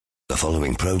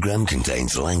following program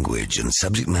contains language and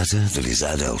subject matter that is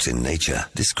adult in nature.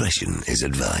 Discretion is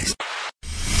advised.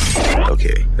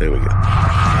 Okay, there we go.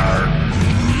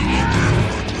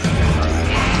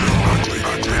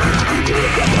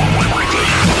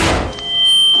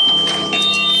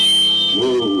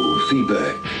 Whoa,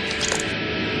 feedback.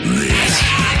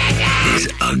 This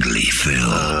is ugly, Phil.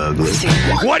 Ugly.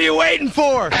 What are you waiting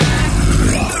for?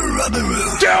 The Rubber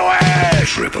Room. Do it!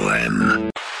 Triple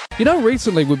M. You know,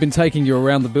 recently we've been taking you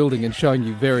around the building and showing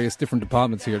you various different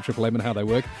departments here at Triple M and how they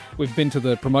work. We've been to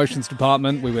the promotions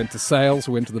department, we went to sales,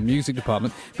 we went to the music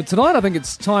department. But tonight I think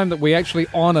it's time that we actually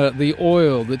honour the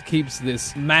oil that keeps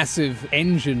this massive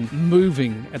engine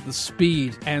moving at the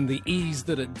speed and the ease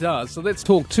that it does. So let's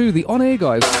talk to the on-air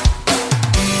guys.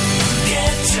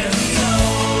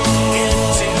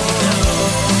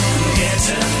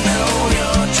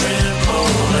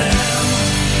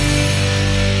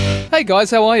 Hey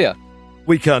guys, how are you?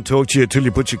 We can't talk to you till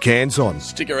you put your cans on.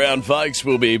 Stick around, folks.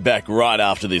 We'll be back right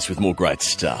after this with more great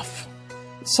stuff.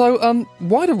 So,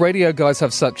 why do radio guys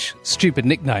have such stupid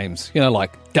nicknames? You know,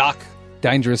 like Duck,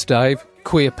 Dangerous Dave,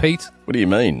 Queer Pete. What do you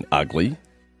mean, ugly?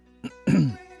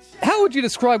 How would you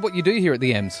describe what you do here at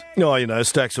the M's? Oh, you know,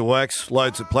 stacks of wax,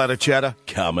 loads of platter chatter.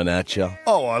 Coming at ya.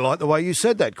 Oh, I like the way you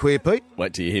said that, Queer Pete.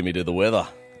 Wait till you hear me do the weather.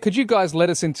 Could you guys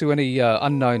let us into any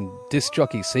unknown disc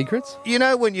jockey secrets? You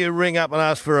know when you ring up and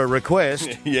ask for a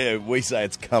request? Yeah, we say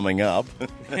it's coming up.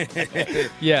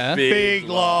 Yeah. Big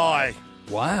lie.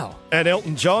 Wow. And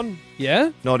Elton John?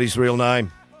 Yeah? Not his real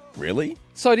name. Really?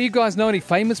 So do you guys know any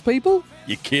famous people?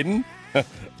 You kidding?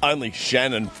 Only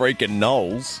Shannon freaking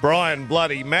Knowles. Brian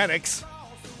Bloody Mannix.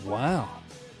 Wow.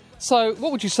 So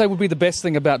what would you say would be the best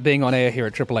thing about being on air here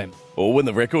at Triple M? Or when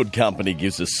the record company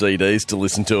gives us CDs to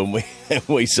listen to and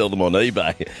we sell them on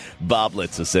eBay, Barb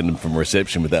lets us send them from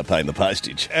reception without paying the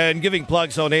postage. And giving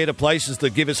plugs on air to places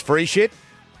that give us free shit.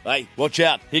 Hey, watch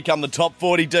out. Here come the top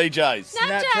 40 DJs.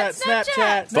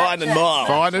 Snapchat. Fine and mild.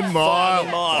 Fine and mild.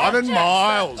 Fine and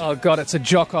mild. Oh, God, it's a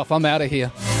jock off. I'm out of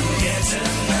here.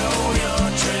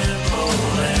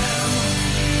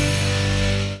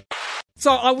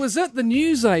 So I was at the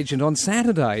newsagent on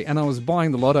Saturday and I was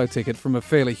buying the lotto ticket from a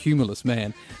fairly humorless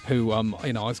man who, I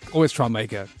always try and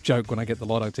make a joke when I get the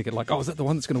lotto ticket, like, oh, is that the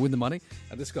one that's going to win the money?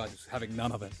 And this guy just having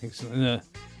none of it. He said, nah. I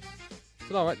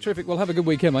said, all right, terrific, well, have a good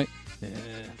weekend, mate. Yeah.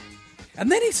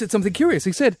 And then he said something curious.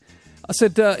 He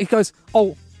goes,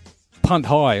 oh, punt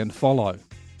high and follow.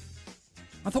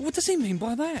 I thought, what does he mean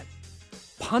by that?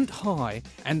 Punt high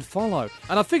and follow.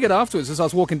 And I figured afterwards, as I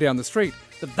was walking down the street,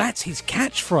 that that's his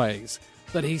catchphrase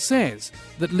that he says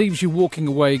that leaves you walking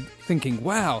away thinking,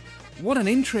 wow, what an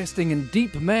interesting and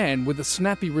deep man with a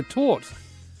snappy retort.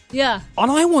 Yeah.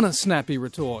 And I want a snappy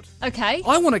retort. Okay.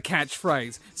 I want a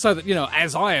catchphrase so that,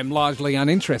 as I am largely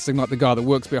uninteresting, like the guy that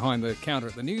works behind the counter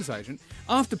at the newsagent,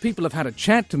 after people have had a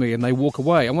chat to me and they walk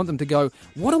away, I want them to go,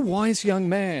 what a wise young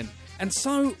man. And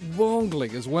so worldly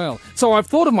as well. So I've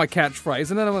thought of my catchphrase,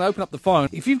 and then I'm going to open up the phone.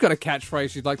 If you've got a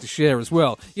catchphrase you'd like to share as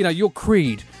well, your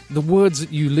creed, the words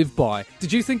that you live by.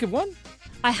 Did you think of one?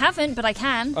 I haven't, but I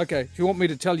can. Okay. Do you want me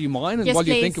to tell you mine and Yes, while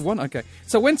you please. think of one? Okay.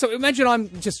 So imagine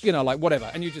I'm just,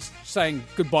 whatever, and you're just saying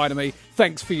goodbye to me,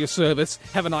 thanks for your service,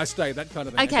 have a nice day, that kind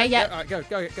of thing. Okay, yeah. All right,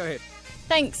 go ahead.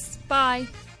 Thanks. Bye.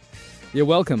 You're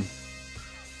welcome.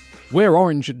 Wear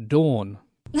orange at dawn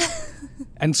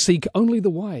and seek only the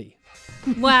way.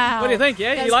 Wow. What do you think?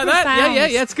 Yeah, That's you like profound.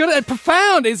 that? Yeah, it's good. And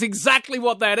profound is exactly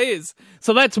what that is.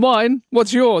 So that's mine.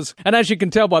 What's yours? And as you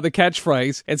can tell by the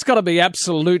catchphrase, it's got to be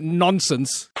absolute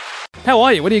nonsense. How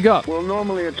are you? What do you got? Well,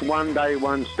 normally it's 1 day,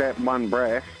 1 step, 1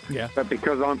 breath. Yeah. But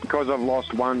because I've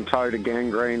lost 1 toe to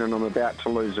gangrene and I'm about to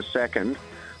lose a second,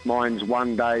 mine's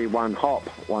 1 day, 1 hop,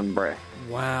 1 breath.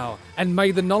 Wow. And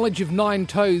may the knowledge of 9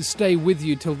 toes stay with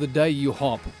you till the day you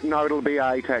hop. No, it'll be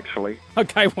 8 actually.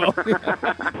 Okay, well.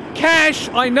 Cash,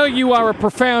 I know you are a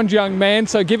profound young man,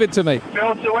 so give it to me.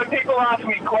 Phil, so when people ask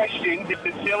me questions, if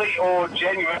it's silly or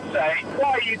genuine, say,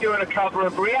 why are you doing a cover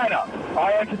of Rihanna?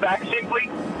 I answer back simply,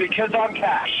 because I'm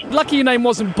Cash. Lucky your name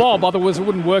wasn't Bob, otherwise it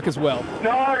wouldn't work as well.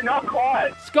 No, not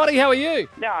quite. Scotty, how are you?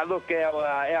 No, look,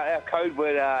 our code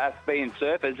word, us being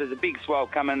surfers, there's a big swell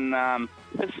coming.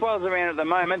 There's swells around at the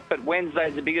moment, but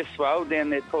Wednesday's the biggest swell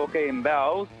down there, Torquay and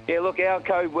Bells. Yeah, look, our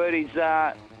code word is,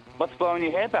 what's blowing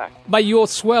your hair back? May your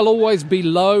swell always be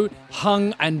low,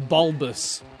 hung and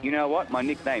bulbous. You know what? My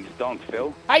nickname's Donk,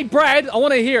 Phil. Hey, Brad, I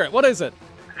want to hear it. What is it?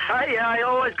 Hey,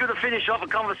 always good to finish off a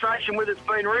conversation with it's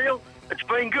been real. It's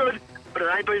been good, but it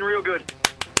ain't been real good.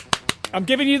 I'm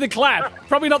giving you the clap.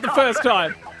 Probably not the first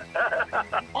time.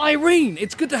 Irene,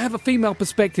 it's good to have a female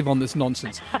perspective on this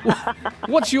nonsense.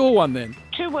 What's your one then?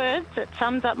 2 words that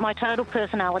sums up my total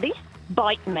personality.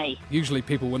 Bite me. Usually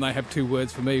people, when they have 2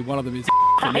 words for me, one of them is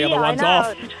and the yeah, other one's I know.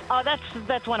 off. Oh,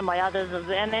 that's one of my others.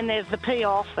 And then there's the P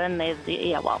off and there's the...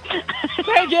 Yeah, well.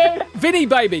 Thank you. Vinny,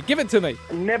 baby, give it to me.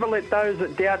 Never let those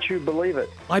that doubt you believe it.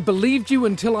 I believed you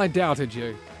until I doubted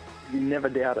you. You never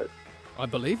doubt it. I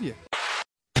believe you.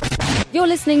 You're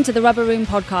listening to the Rubber Room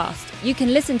Podcast. You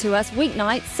can listen to us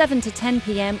weeknights 7 to 10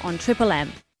 p.m. on Triple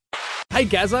M. Hey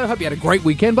Gazzo, hope you had a great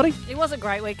weekend, buddy. It was a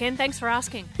great weekend, thanks for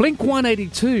asking.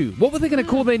 Blink-182, what were they going to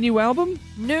call their new album?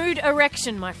 Nude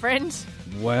Erection, my friend.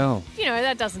 Wow. You know,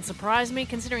 that doesn't surprise me,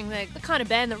 considering they're the kind of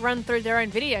band that run through their own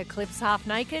video clips half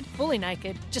naked, fully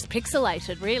naked, just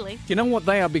pixelated, really. You know what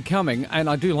they are becoming, and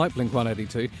I do like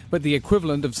Blink-182, but the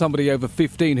equivalent of somebody over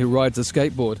 15 who rides a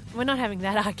skateboard. We're not having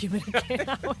that argument again,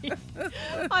 are we?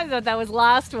 I thought that was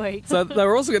last week. So they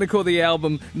were also going to call the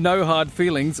album No Hard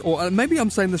Feelings, or maybe I'm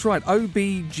saying this right,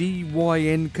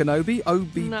 OBGYN Kenobi?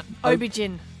 No,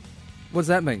 Obgyn. What does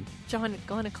that mean?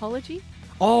 Gynecology?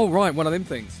 Oh, right, one of them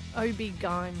things.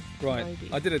 Ob-gyn. Right. Ob.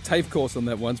 I did a TAFE course on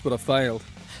that once, but I failed.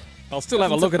 I'll still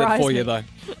have a Doesn't look at it surprise for you, me. though.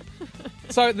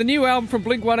 So, the new album from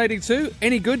Blink-182,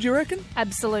 any good, you reckon?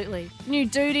 Absolutely. New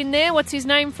dude in there, what's his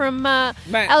name from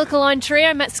Alkaline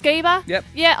Trio, Matt Skiba? Yep.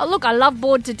 Yeah, look, I love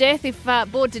Bored to Death. If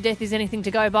Bored to Death is anything to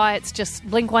go by, it's just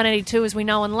Blink-182 as we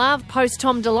know and love. Post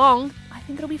Tom DeLonge, I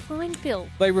think it'll be fine, Phil.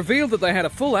 They revealed that they had a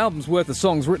full album's worth of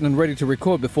songs written and ready to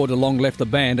record before DeLonge left the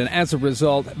band, and as a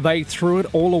result, they threw it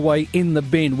all away in the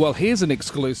bin. Well, here's an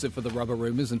exclusive for the Rubber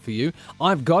Room, isn't for you.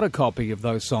 I've got a copy of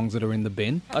those songs that are in the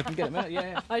bin. I can get them out,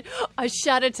 yeah. I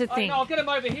shudder to think. No, I'll get them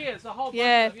over here. It's a whole bunch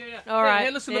of them. Yeah. All right.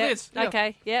 Here, listen to Yep. this. Yeah.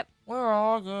 Okay, yep. Where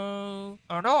are you?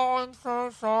 And I'm so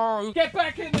sorry. Get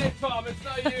back in there, Tom. It's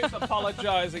no use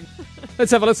apologising.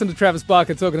 Let's have a listen to Travis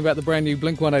Barker talking about the brand new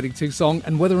Blink-182 song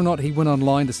and whether or not he went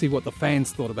online to see what the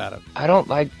fans thought about it. I don't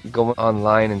like going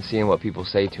online and seeing what people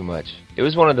say too much. It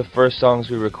was one of the first songs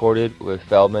we recorded with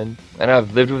Feldman, and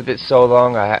I've lived with it so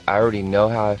long, I already know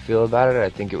how I feel about it. I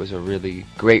think it was a really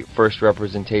great first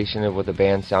representation of what the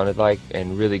band sounded like,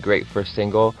 and really great first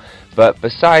single. But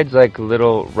besides like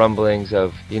little rumblings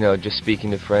of, just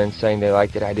speaking to friends saying they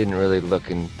liked it, I didn't really look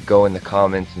and go in the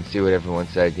comments and see what everyone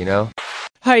said,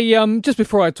 Hey, just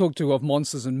before I talk to Of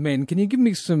Monsters and Men, can you give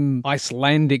me some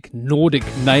Icelandic, Nordic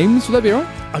names? Would that be all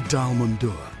right?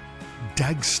 Adalmundur,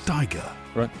 Dagsteiger,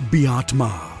 right.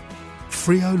 Bjartmar,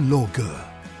 Freo Logur,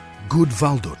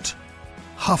 Gudvaldut,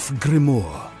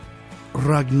 Hafgrimur,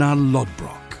 Ragnar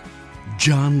Lodbrok,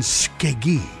 Jan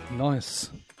Skeggi.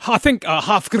 Nice. I think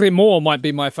Hafgrimur might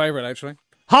be my favourite, actually.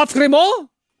 Hafgrimur?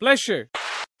 Bless you.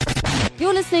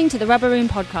 You're listening to the Rubber Room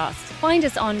Podcast. Find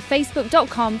us on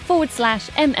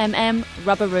facebook.com/MMM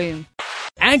Rubber Room.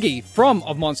 Aggie from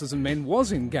Of Monsters and Men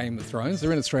was in Game of Thrones.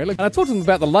 They're in Australia. And I talked to them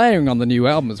about the layering on the new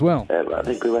album as well. I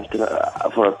think we went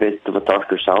for a bit of a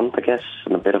darker sound, I guess,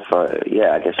 and a bit of a,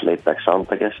 laid-back sound,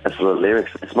 I guess. As for the lyrics,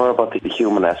 it's more about the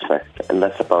human aspect, and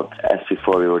less about, as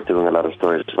before we were doing a lot of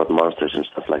stories about monsters and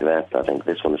stuff like that. I think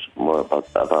this one is more about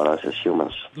us as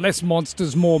humans. Less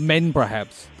monsters, more men,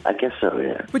 perhaps. I guess so,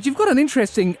 yeah. But you've got an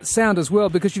interesting sound as well,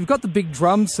 because you've got the big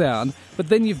drum sound, but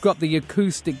then you've got the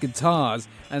acoustic guitars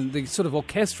and the sort of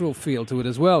orchestral feel to it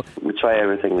as well. We try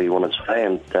everything we want to try,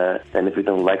 and if we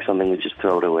don't like something, we just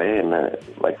throw it away. And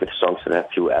like with songs that have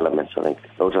few elements, I think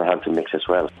those are hard to mix as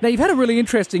well. Now, you've had a really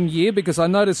interesting year, because I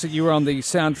noticed that you were on the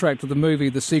soundtrack to the movie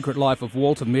The Secret Life of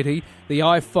Walter Mitty, the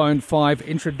iPhone 5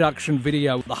 introduction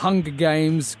video, the Hunger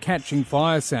Games Catching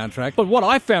Fire soundtrack. But what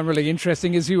I found really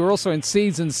interesting is you were also in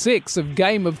Season 6 of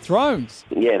Game of Thrones.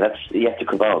 Yeah, that's yet to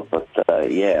come out, but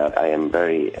I am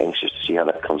very anxious to see how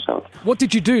that comes out. What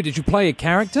did you do? Did you play a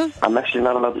character? I'm actually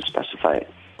not allowed to specify it.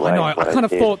 I know, I kind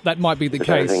of thought that might be the case.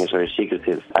 Everything is very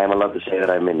secretive. I am allowed to say that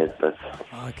I'm in it, but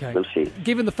we'll see.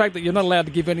 Given the fact that you're not allowed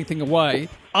to give anything away,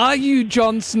 are you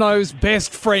Jon Snow's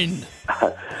best friend?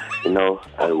 I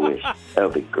wish. That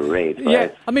would be great. Right? Yeah,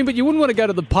 I mean, but you wouldn't want to go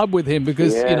to the pub with him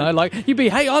because, you'd be,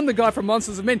 hey, I'm the guy from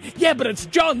Monsters and Men. Yeah, but it's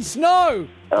Jon Snow.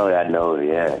 Oh, yeah, no,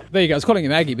 yeah. There you go. I was calling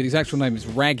him Aggie, but his actual name is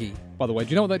Raggy, by the way. Do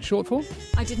you know what that's short for?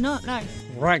 I did not know.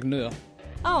 Ragnar.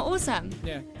 Oh, awesome.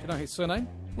 Yeah. Do you know his surname?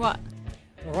 What?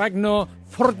 Ragnar.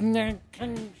 I don't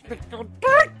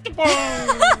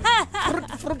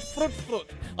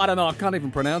know. I can't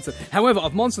even pronounce it. However,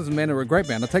 Of Monsters and Men are a great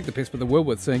band. I take the piss, but they're well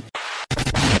worth seeing.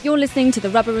 You're listening to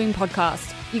the Rubber Room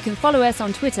Podcast. You can follow us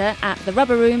on Twitter at the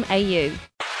Rubber Room AU.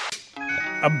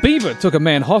 A beaver took a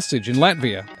man hostage in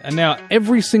Latvia, and now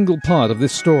every single part of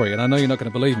this story, and I know you're not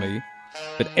going to believe me,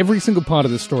 but every single part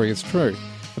of this story is true.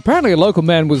 Apparently a local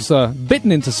man was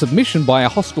bitten into submission by a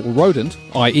hostile rodent,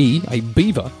 i.e. a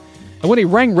beaver. And when he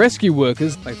rang rescue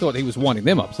workers, they thought he was winding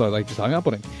them up, so they just hung up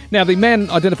on him. Now, the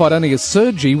man, identified only as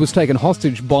Sergei, was taken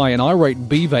hostage by an irate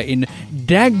beaver in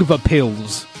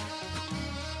Daugavpils,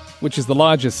 which is the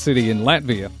largest city in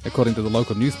Latvia, according to the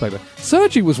local newspaper.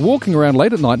 Sergei was walking around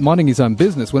late at night minding his own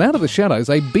business when out of the shadows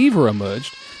a beaver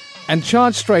emerged and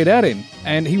charged straight at him,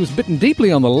 and he was bitten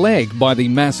deeply on the leg by the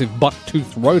massive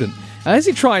buck-toothed rodent. As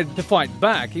he tried to fight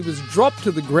back, he was dropped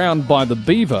to the ground by the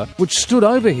beaver, which stood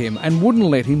over him and wouldn't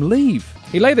let him leave.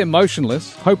 He lay there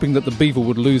motionless, hoping that the beaver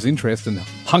would lose interest and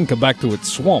hunker back to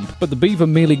its swamp, but the beaver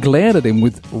merely glared at him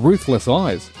with ruthless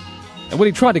eyes. And when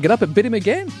he tried to get up, it bit him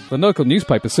again. The local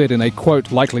newspaper said in a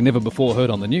quote likely never before heard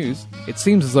on the news, it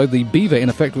seems as though the beaver in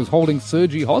effect was holding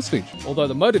Sergei hostage, although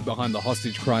the motive behind the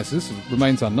hostage crisis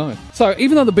remains unknown. So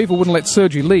even though the beaver wouldn't let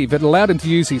Sergei leave, it allowed him to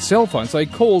use his cell phone, so he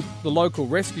called the local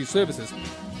rescue services,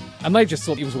 and they just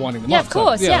thought he was winding them up. Yeah, of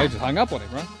course, so, yeah. They just hung up on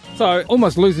him, right? So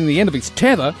almost losing the end of his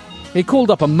tether, he called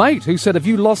up a mate who said, "Have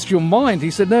you lost your mind?"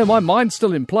 He said, "No, my mind's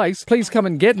still in place. Please come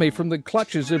and get me from the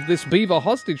clutches of this beaver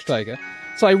hostage taker."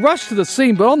 So he rushed to the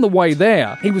scene, but on the way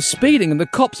there, he was speeding and the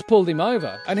cops pulled him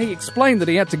over. And he explained that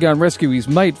he had to go and rescue his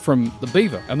mate from the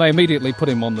beaver. And they immediately put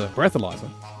him on the breathalyzer.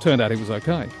 Turned out he was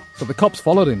okay. So the cops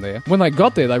followed him there. When they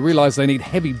got there, they realised they need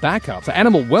heavy backup. So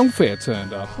animal welfare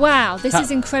turned up. Wow, this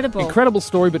is incredible. Incredible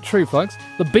story, but true, folks.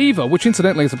 The beaver, which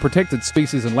incidentally is a protected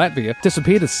species in Latvia,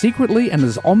 disappeared as secretly and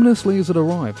as ominously as it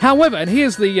arrived. However, and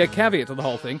here's the caveat to the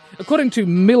whole thing, according to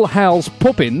Milhouse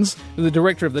Puppins, the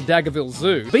director of the Daugavpils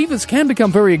Zoo, beavers can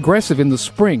become very aggressive in the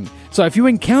spring. So if you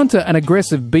encounter an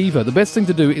aggressive beaver, the best thing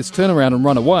to do is turn around and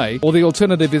run away, or the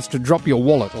alternative is to drop your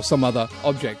wallet or some other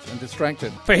object and distract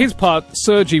it. For his part,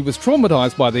 Sergei was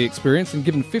traumatised by the experience and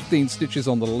given 15 stitches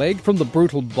on the leg from the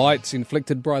brutal bites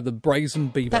inflicted by the brazen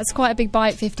beaver. That's quite a big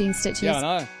bite, 15 stitches. Yeah, I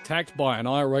know. Attacked by an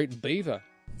irate beaver.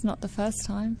 It's not the first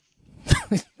time.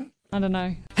 I don't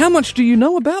know. How much do you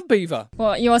know about beaver?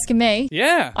 Well, you asking me?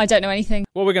 Yeah. I don't know anything.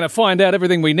 Well, we're going to find out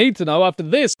everything we need to know after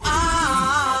this.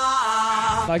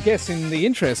 I guess in the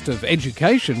interest of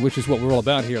education, which is what we're all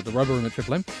about here at the Rubber Room at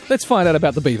Triple M, let's find out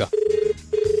about the beaver.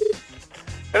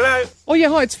 Hello? Oh, yeah,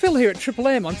 hi, it's Phil here at Triple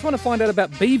M. I'm trying to find out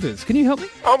about beavers. Can you help me?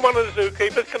 I'm one of the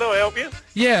zookeepers. Can I help you?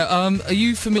 Yeah, are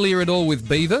you familiar at all with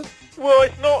beaver? Well,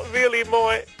 it's not really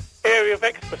my area of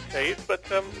expertise, but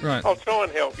Right. I'll try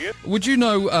and help you. Would you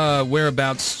know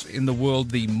whereabouts in the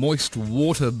world the moist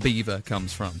water beaver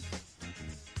comes from?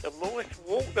 The moist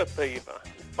water beaver.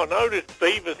 I know there's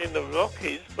beavers in the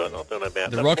Rockies, but I don't know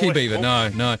about The rocky moist beaver?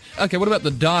 water. No. Okay, what about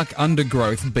the dark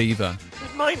undergrowth beaver?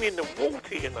 It's mainly in the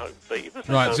water, you know, beavers.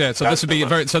 They Right, don't yeah, so go this would be so a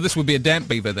much. so this would be a damp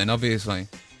beaver then, obviously.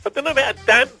 I don't know about a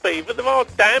damp beaver. There are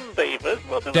dam beavers.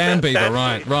 But I don't know Dam about beaver, damp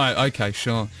right, beavers. right, okay,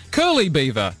 sure. Curly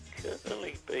beaver.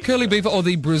 Curly beaver or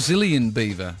the Brazilian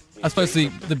beaver. I suppose the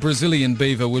Brazilian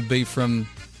beaver would be from,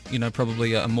 you know,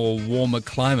 probably a more warmer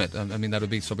climate. I mean, that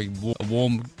would be sort of a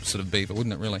warm sort of beaver,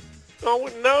 wouldn't it, really? I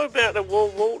wouldn't know about the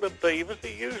warm water beavers.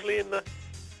 They're usually in the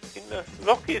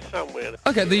Rockies somewhere.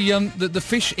 Okay, the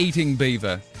fish-eating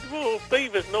beaver. Well,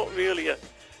 beaver's not really a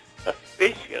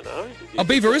fish, you know. A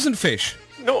beaver isn't fish.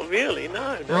 Not really,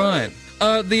 no. Right.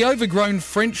 The overgrown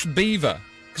French beaver.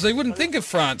 Because they wouldn't think of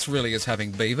France really as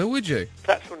having beaver, would you?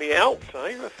 Perhaps from the Alps,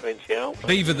 eh? The French Alps.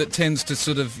 Beaver that tends to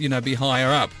sort of, you know, be higher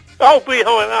up. Oh, be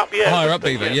higher up, yeah. Higher up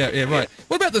beaver, yeah, right.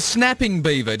 What about the snapping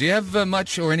beaver? Do you have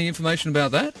much or any information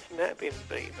about that? Snapping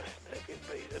beaver.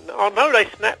 I know they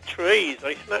snap trees.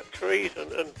 They snap trees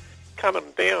and cut them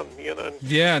down, you know.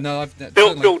 Yeah, no, I've...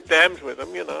 Build dams with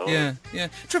them, you know. Yeah.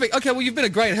 Terrific. Okay, well, you've been a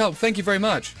great help. Thank you very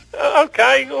much.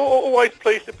 Okay, always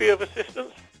pleased to be of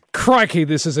assistance. Crikey,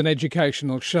 this is an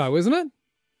educational show, isn't it?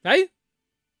 Hey?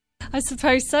 I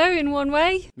suppose so, in one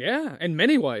way. Yeah, in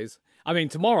many ways. I mean,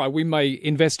 tomorrow we may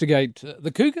investigate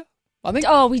the cougar, I think.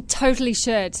 Oh, we totally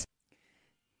should.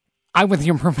 I'm with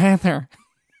your professor.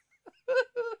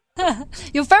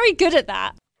 You're very good at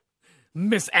that.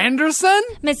 Miss Anderson?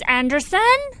 Miss Anderson?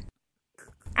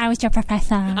 I was your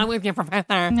professor. I'm with your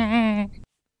professor.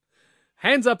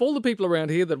 Hands up all the people around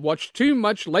here that watch too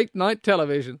much late-night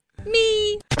television.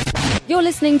 Me. You're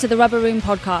listening to the Rubber Room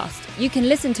podcast. You can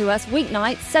listen to us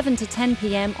weeknights 7 to 10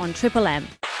 p.m. on Triple M.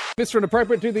 Mr.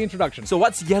 Inappropriate, do the introduction. So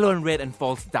what's yellow and red and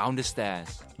falls down the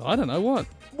stairs? I don't know what.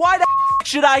 Why the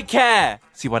should I care?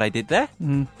 See what I did there?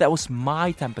 That was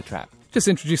my temper trap. Just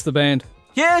introduce the band.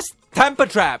 Here's Temper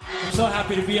Trap. I'm so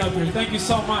happy to be up here. Thank you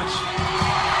so much.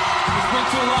 It's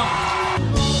been too long.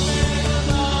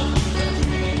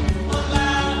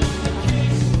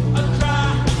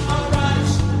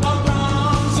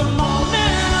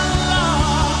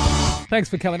 Thanks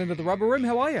for coming into the Rubber Room.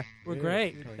 How are you? We're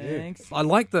great. Thanks. I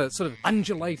like the sort of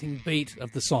undulating beat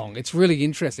of the song. It's really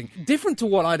interesting. Different to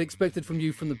what I'd expected from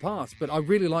you from the past, but I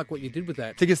really like what you did with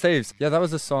that. Ticket Thieves. Yeah, that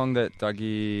was a song that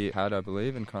Dougie had, I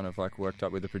believe, and kind of like worked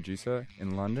up with the producer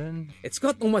in London. It's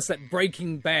got almost that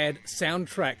Breaking Bad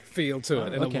soundtrack feel to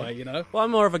it in a way, you know? Well,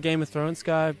 I'm more of a Game of Thrones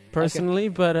guy personally,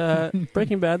 but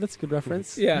Breaking Bad, that's a good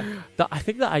reference. Yeah. I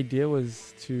think the idea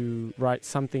was to write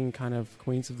something kind of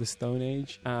Queens of the Stone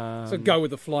Age. So go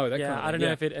with the flow. That kind of I don't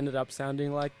know if it ended up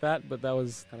sounding like that, but that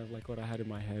was kind of like what I had in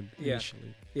my head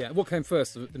initially. Yeah. What came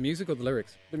first, the music or the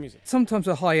lyrics? The music. Sometimes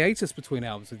a hiatus between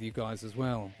albums with you guys as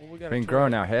well. Been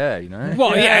growing our hair, you know?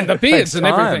 Well, yeah, and the beards and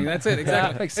everything. That's it,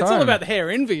 exactly. Takes It's all time. about the hair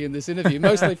envy in this interview,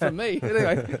 mostly from me.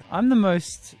 Anyway. I'm the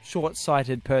most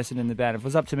short-sighted person in the band. If it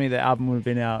was up to me, the album would have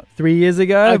been out 3 years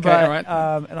ago. Okay, but, all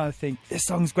right. And I think, this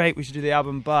song's great, we should do the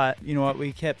album. But, you know what,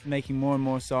 we kept making more and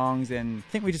more songs, and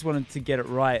I think we just wanted to get it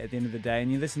right at the end of the day.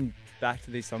 And you listen back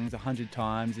to these songs 100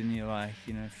 times, and you like,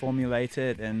 you know, formulate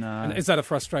it. And is that a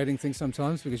frustrating thing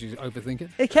sometimes because you overthink it?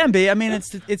 It can be. I mean,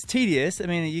 it's tedious. I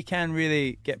mean, you can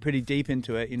really get pretty deep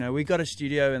into it. You know, we got a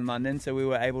studio in London, so we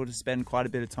were able to spend quite a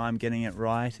bit of time getting it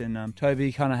right. And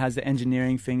Toby kind of has the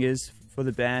engineering fingers for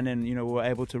the band, and you know, we were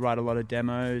able to write a lot of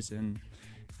demos. And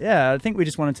yeah, I think we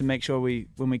just wanted to make sure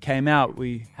when we came out,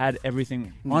 we had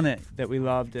everything on it that we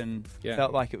loved and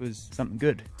felt like it was something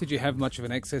good. Did you have much of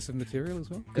an excess of material as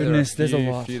well? Goodness, there's a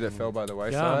lot. A few that fell by the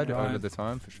wayside over the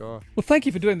time, for sure. Well, thank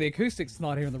you for doing the acoustics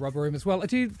tonight here in the Rubber Room as well.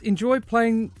 Do you enjoy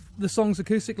playing the songs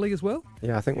acoustically as well?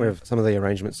 Yeah, I think we have some of the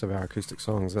arrangements of our acoustic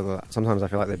songs. Sometimes I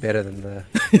feel like they're better than the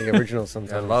originals.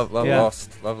 Sometimes. Love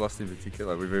Lost in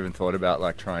particular. We've even thought about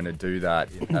like trying to do that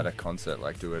at a concert,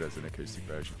 like do it as an acoustic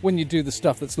version. When you do the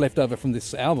stuff that's left over from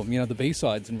this album, you know, the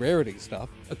B-sides and rarity stuff,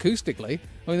 acoustically,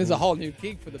 I mean, there's a whole new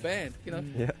gig for the band, you know?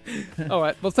 Yeah. All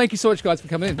right. Well, thank you so much, guys, for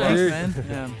coming in. Thanks, man.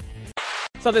 Yeah.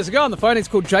 So there's a guy on the phone. He's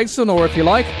called Jason, or if you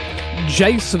like,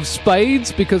 Jace of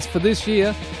Spades, because for this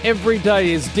year, every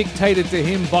day is dictated to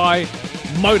him by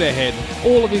Motorhead.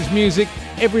 All of his music,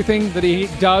 everything that he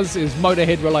does is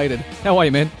Motorhead related. How are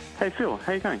you, man? Hey Phil,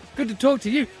 how you going? Good to talk to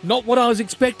you. Not what I was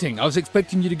expecting. I was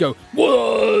expecting you to go,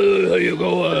 whoa, how you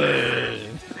going?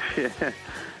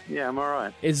 Yeah, I'm all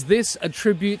right. Is this a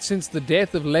tribute since the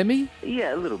death of Lemmy?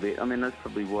 Yeah, a little bit. I mean, that's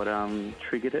probably what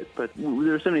triggered it. But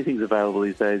there are so many things available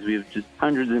these days. We have just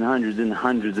hundreds and hundreds and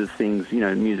hundreds of things, you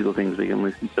know, musical things we can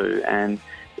listen to. And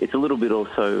it's a little bit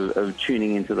also of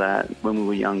tuning into that when we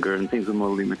were younger and things were more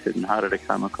limited and harder to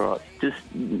come across. Just,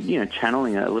 you know,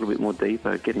 channeling it a little bit more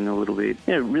deeper, getting a little bit,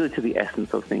 you know, really to the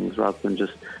essence of things rather than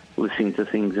just listening to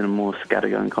things in a more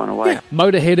scattergun kind of way. Yeah.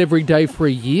 Motorhead every day for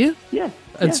a year? Yeah.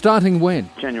 And starting when?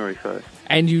 January 1st.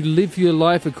 And you live your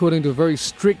life according to a very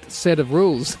strict set of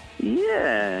rules.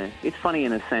 Yeah, it's funny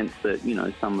in a sense that, you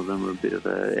know, some of them are a bit of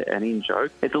an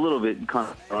in-joke. It's a little bit kind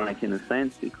of ironic in a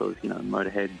sense because, you know,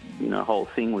 Motorhead, you know, whole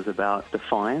thing was about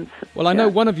defiance. Well, I know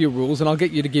one of your rules, and I'll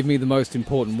get you to give me the most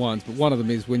important ones, but one of them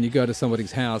is when you go to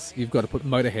somebody's house, you've got to put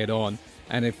Motorhead on.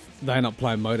 And if they're not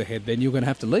playing Motorhead, then you're going to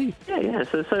have to leave. Yeah.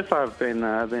 So far I've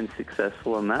been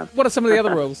successful on that. What are some of the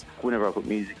other rules? Whenever I put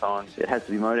music on, it has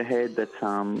to be Motorhead. That's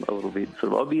a little bit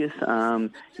sort of obvious.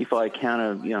 If I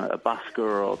encounter, you know, a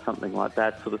busker or something like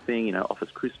that sort of thing, you know, office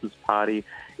Christmas party,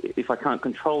 if I can't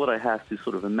control it, I have to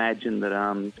sort of imagine that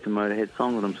it's a Motorhead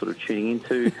song that I'm sort of tuning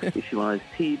into. If you're one of those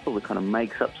people that kind of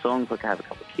makes up songs, like I have a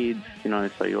couple of kids, you know,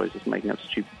 so you're always just making up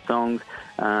stupid songs.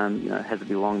 You know, it has to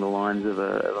be along the lines of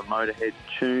a Motorhead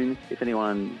tune. If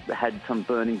anyone had some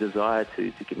burning desire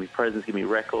to give me presents, give me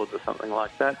records or something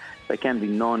like that, they can be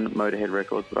non-Motorhead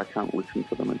records, but I can't listen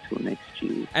to them until next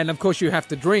year. And, of course, you have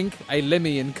to drink a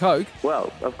Lemmy and Coke.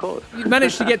 Well, of course. You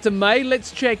managed to get to May.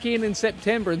 Let's check in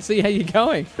September and see how you're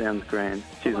going. Sounds grand.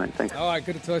 Cheers, mate. Thanks. All right,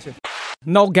 good to talk to you.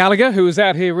 Noel Gallagher, who was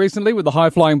out here recently with the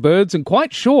high-flying birds and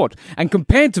quite short. And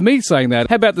compared to me saying that,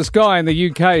 how about this guy in the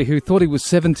UK who thought he was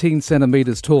 17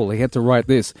 centimetres tall? He had to write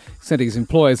this, sent his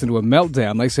employers into a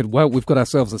meltdown. They said, well, we've got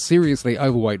ourselves a seriously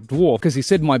overweight dwarf. Because he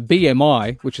said my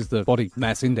BMI, which is the body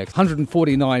mass index,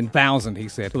 149,000, he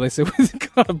said. Well, they said,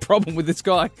 we've got a problem with this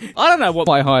guy. I don't know what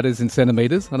my height is in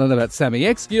centimetres. I don't know about Sammy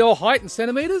X. Your height in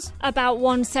centimetres? About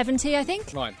 170, I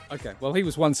think. Right, okay. Well, he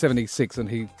was 176 and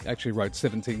he actually wrote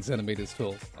 17 centimetres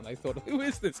tall. And they thought, who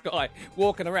is this guy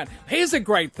walking around? Here's a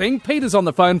great thing. Peter's on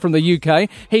the phone from the UK.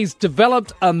 He's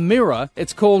developed a mirror.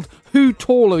 It's called Who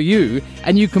Tall Are You?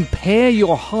 And you compare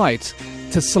your height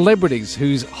to celebrities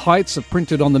whose heights are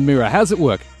printed on the mirror. How's it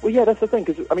work? Well, yeah, that's the thing,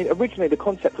 because, I mean, originally the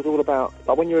concept was all about,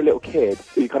 like, when you're a little kid,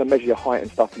 you kind of measure your height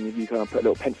and stuff, and you kind of put a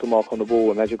little pencil mark on the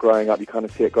wall, and as you're growing up, you kind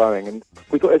of see it growing, and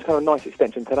we thought it was kind of a nice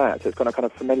extension to that, so it's got a kind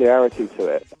of familiarity to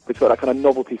it. It's got that kind of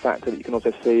novelty factor that you can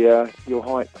also see your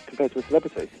height compared to a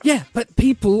celebrity. Yeah, but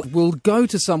people will go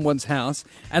to someone's house,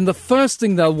 and the first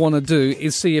thing they'll want to do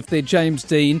is see if they're James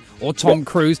Dean or Tom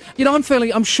Cruise. You know,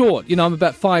 I'm short, you know, I'm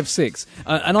about 5'6",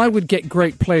 and I would get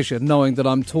great pleasure knowing that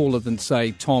I'm taller than,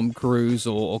 say, Tom Cruise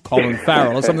or Colin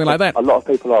Farrell or something like that. A lot of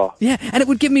people are. Yeah, and it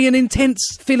would give me an intense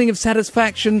feeling of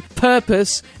satisfaction,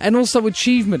 purpose, and also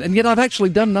achievement, and yet I've actually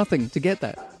done nothing to get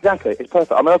that. Exactly, it's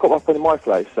perfect. I mean, I've got one friend in my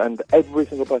place, and every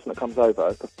single person that comes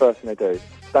over, the first thing they do,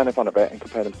 stand in front of it and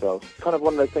compare themselves. It's kind of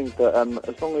one of those things that,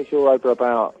 as long as you're over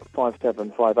about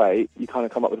 5'7", 5'8", you kind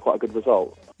of come up with quite a good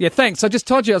result. Yeah, thanks. I just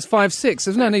told you I was 5'6".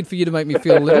 There's no need for you to make me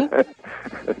feel little.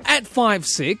 At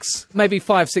 5'6", maybe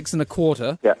 5'6 and a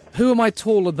quarter, who am I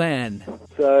taller than?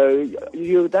 So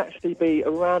you would actually be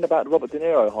around about Robert De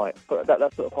Niro height,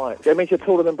 that sort of height. It means you're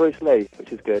taller than Bruce Lee,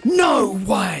 which is good. No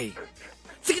way!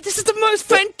 This is the most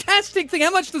fantastic thing.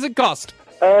 How much does it cost?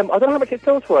 I don't know how much it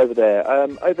sells for over there.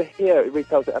 Over here, it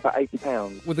retails at about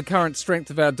 £80. With the current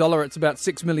strength of our dollar, it's about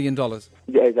 $6 million.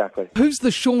 Yeah, exactly. Who's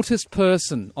the shortest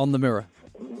person on the mirror?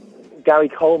 Gary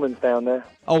Coleman's down there.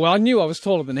 Oh, well, I knew I was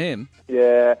taller than him.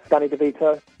 Yeah, Danny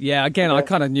DeVito. Yeah, again, I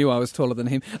kind of knew I was taller than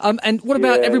him. And what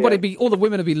about all the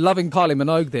women would be loving Kylie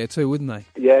Minogue there too, wouldn't they?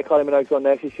 Yeah, Kylie Minogue's on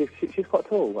there. She's quite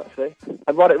tall, actually.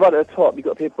 And right at the top, you've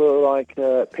got people like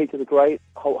Peter the Great,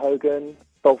 Hulk Hogan,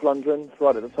 Dolph Lundgren's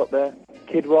right at the top there.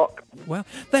 Kid Rock. Well,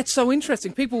 that's so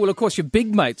interesting. People will, of course, your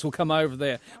big mates will come over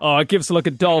there. Oh, give us a look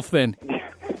at Dolph then.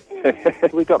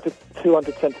 We got up to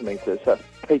 200 centimetres. That's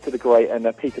Peter the Great and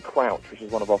Peter Crouch, which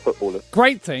is one of our footballers.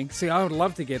 Great thing. See, I would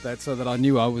love to get that so that I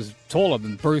knew I was taller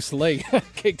than Bruce Lee.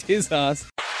 Kicked his ass.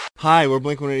 Hi, we're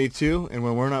Blink-182, and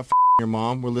when we're not your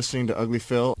mom, we're listening to Ugly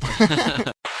Phil.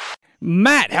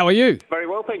 Matt, how are you? Very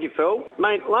well, thank you, Phil.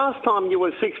 Mate, last time you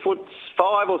were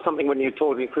 6'5" or something when you were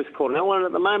talking to Chris Cornell, and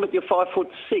at the moment you're 5'6".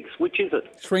 Which is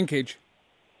it? Shrinkage.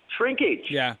 Shrinkage?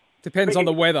 Yeah. Depends on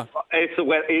the weather. It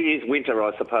is winter,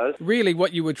 I suppose. Really,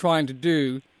 what you were trying to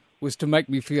do was to make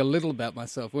me feel little about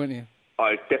myself, weren't you?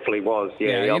 I definitely was,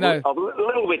 yeah. You know, I'm a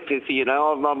little bit dizzy, you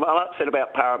know. I'm upset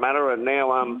about Parramatta, and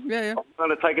now I'm going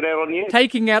to take it out on you.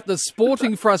 Taking out the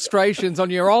sporting frustrations on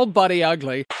your old buddy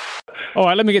Ugly. All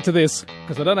right, let me get to this,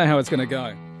 because I don't know how it's going to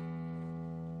go.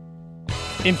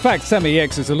 In fact, Sammy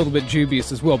X is a little bit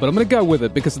dubious as well, but I'm going to go with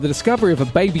it because the discovery of a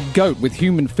baby goat with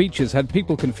human features had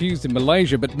people confused in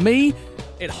Malaysia, but me,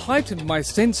 it heightened my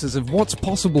senses of what's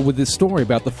possible with this story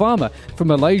about the farmer from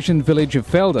Malaysian village of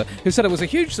Felda, who said it was a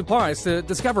huge surprise to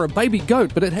discover a baby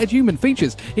goat, but it had human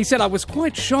features. He said, I was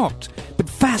quite shocked, but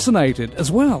fascinated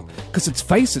as well, because its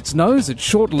face, its nose, its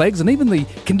short legs, and even the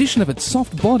condition of its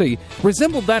soft body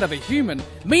resembled that of a human.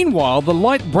 Meanwhile, the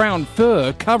light brown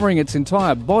fur covering its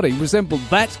entire body resembled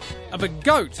that of a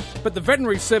goat. But the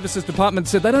Veterinary Services Department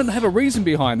said they don't have a reason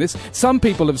behind this. Some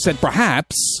people have said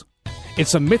perhaps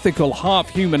it's a mythical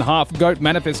half-human, half-goat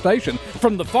manifestation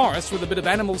from the forest with a bit of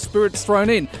animal spirits thrown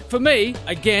in. For me,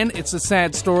 again, it's a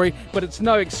sad story, but it's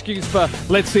no excuse for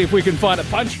let's see if we can find a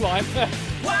punchline.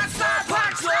 What's the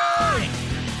punchline?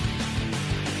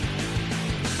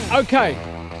 Okay.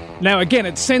 Now, again,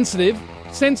 it's sensitive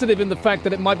in the fact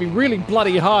that it might be really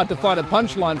bloody hard to find a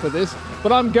punchline for this,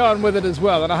 but I'm going with it as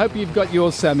well, and I hope you've got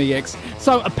yours, Sammy X.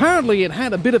 So apparently it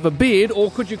had a bit of a beard,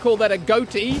 or could you call that a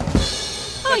goatee?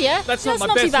 Oh, yeah. That's not my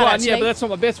too best bad, one. actually. Yeah, but that's not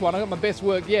my best one. I got my best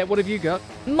work. Yeah, what have you got?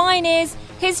 Mine is,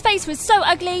 his face was so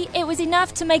ugly, it was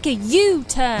enough to make a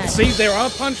U-turn. See, there are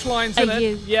punchlines in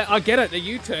it. Yeah, I get it, a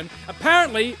U-turn.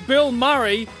 Apparently, Bill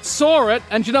Murray saw it,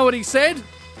 and do you know what he said?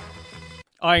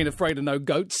 I ain't afraid of no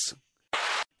goats.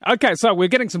 Okay, so we're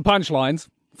getting some punchlines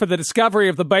for the discovery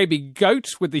of the baby goat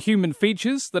with the human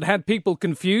features that had people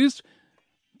confused.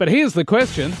 But here's the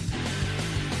question.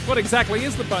 What exactly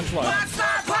is the punchline? What's the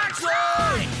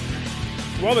punchline?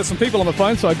 Well, there's some people on the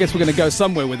phone, so I guess we're going to go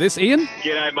somewhere with this. Ian?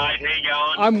 G'day, mate. How you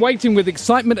going? I'm waiting with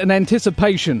excitement and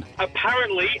anticipation.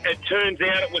 Apparently, it turns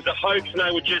out it was a hoax and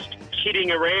they were just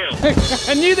kidding around.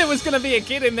 I knew there was going to be a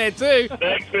kid in there too.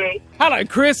 Thanks, Phil. Hello,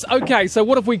 Chris. Okay, so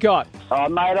what have we got? Oh,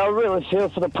 mate, I really feel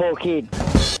for the poor kid.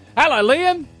 Hello,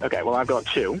 Liam. Okay, well, I've got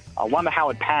two. I wonder how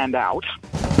it panned out.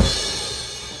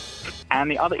 And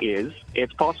the other is,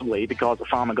 it's possibly because the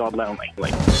farmer got lonely.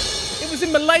 It was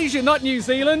in Malaysia, not New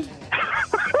Zealand.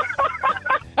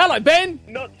 Hello, Ben.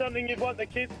 Not something you'd want the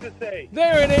kids to see.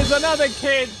 There it is, another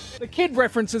kid. The kid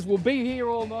references will be here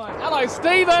all night. Hello,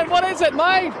 Stephen. What is it,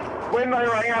 mate? When they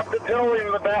rang up to tell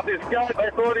him about this goat, they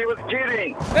thought he was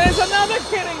kidding. There's another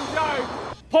kidding joke.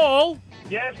 Paul,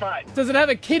 Yes, mate. Does it have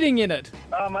a kidding in it?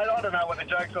 Oh, mate, I don't know what the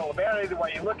joke's all about. Either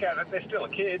way you look at it, they're still a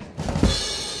kid.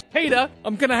 Peter,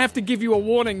 I'm going to have to give you a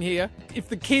warning here. If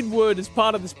the kid word is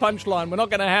part of this punchline, we're not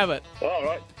going to have it. All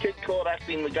right. Kid caught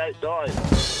acting, the goat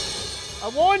dies. I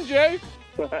warned you.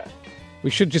 We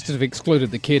should just have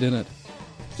excluded the kid in it.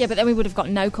 Yeah, but then we would have got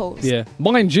no calls. Yeah.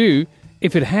 Mind you,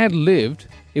 if it had lived,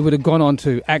 it would have gone on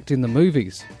to act in the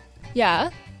movies. Yeah.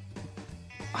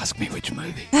 Ask me which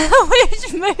movie.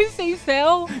 Which movie,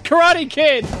 Phil? Karate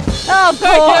Kid. Oh, of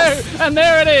course. Thank you. And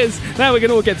there it is. Now we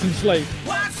can all get some sleep.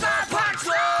 What's the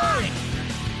punchline?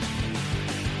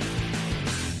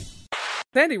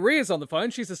 Sandy Rhea's on the phone.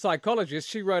 She's a psychologist.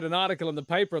 She wrote an article in the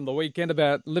paper on the weekend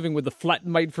about living with a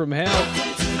flatmate from hell.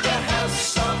 Welcome to the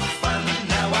house of fun.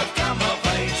 Now I've come of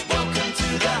age. Welcome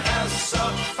to the house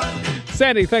of fun.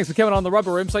 Sandy, thanks for coming on the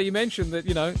Rubber Room. So you mentioned that,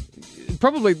 you know,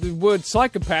 probably the word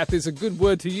psychopath is a good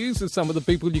word to use for some of the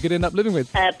people you could end up living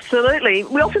with. Absolutely.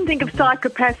 We often think of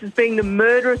psychopaths as being the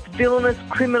murderous, villainous,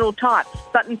 criminal type.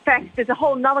 But in fact, there's a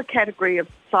whole other category of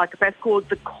psychopath called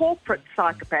the corporate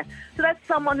psychopath. So that's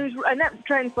someone and that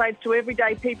translates to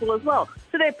everyday people as well.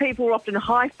 So they're people who are often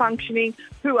high-functioning,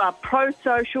 who are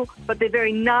pro-social, but they're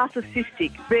very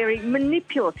narcissistic, very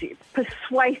manipulative,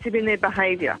 persuasive in their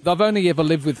behaviour. I've only ever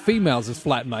lived with females as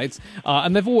flatmates,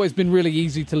 and they've always been really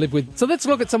easy to live with. So let's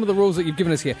look at some of the rules that you've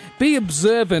given us here. Be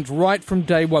observant right from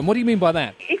day one. What do you mean by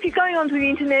that? If you're going onto the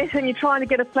internet and you're trying to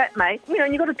get a flatmate, you know,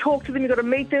 and you've got to talk to them, you've got to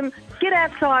meet them, get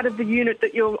outside of the unit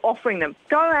that you're offering them.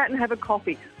 Go out and have a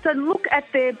coffee. So look at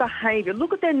their behaviour.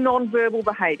 Look at their non-verbal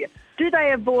behaviour. Do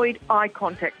they avoid eye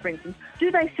contact, for instance? Do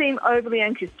they seem overly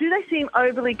anxious? Do they seem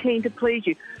overly keen to please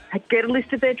you? Get a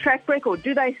list of their track record.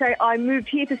 Do they say, I moved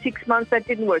here for 6 months, that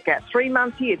didn't work out. 3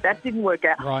 months here, that didn't work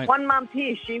out. Right. 1 month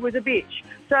here, she was a bitch.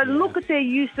 So look at their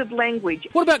use of language.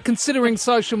 What about considering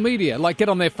social media? Like get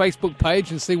on their Facebook page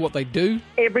and see what they do?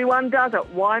 Everyone does it.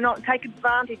 Why not take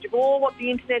advantage of all what the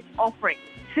internet's offering?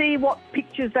 See what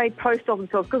pictures they post of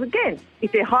themselves. Because again,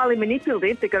 if they're highly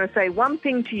manipulative, they're going to say one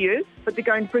thing to you, but they're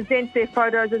going to present their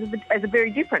photos as a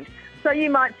very different. So you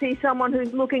might see someone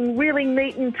who's looking really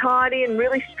neat and tidy and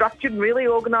really structured and really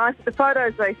organised. The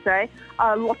photos, they say,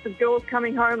 are lots of girls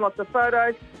coming home, lots of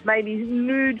photos, maybe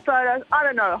nude photos, I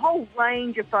don't know, a whole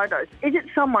range of photos. Is it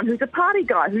someone who's a party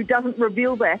guy who doesn't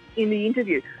reveal that in the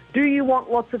interview? Do you want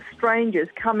lots of strangers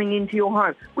coming into your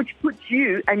home, which puts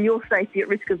you and your safety at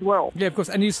risk as well? Yeah, of course.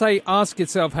 And you say ask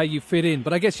yourself how you fit in,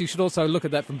 but I guess you should also look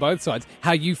at that from both sides,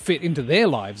 how you fit into their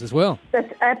lives as well.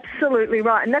 That's absolutely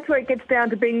right. And that's where it gets down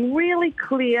to being really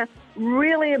clear,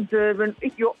 really observant.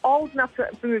 If you're old enough to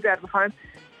move out of the home,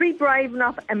 be brave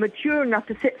enough and mature enough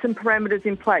to set some parameters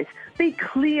in place. Be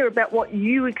clear about what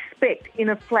you expect in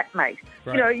a flatmate.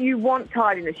 Right. You know, you want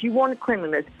tidiness, you want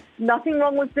cleanliness. Nothing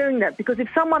wrong with doing that, because if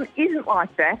someone isn't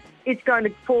like that, it's going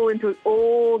to fall into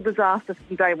all disaster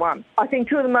from day one. I think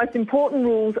two of the most important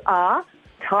rules are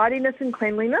tidiness and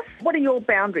cleanliness. What are your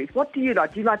boundaries? What do you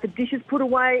like? Do you like the dishes put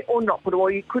away or not put away?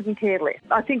 Or you couldn't care less.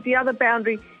 I think the other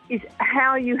boundary is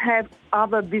how you have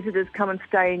other visitors come and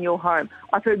stay in your home.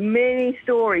 I've heard many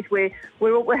stories where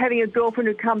we're having a girlfriend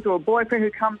who comes or a boyfriend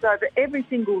who comes over every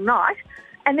single night,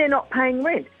 and they're not paying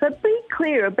rent. So be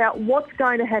clear about what's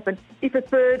going to happen if a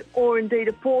third or indeed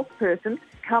a fourth person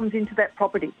comes into that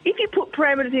property. If you put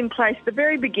parameters in place at the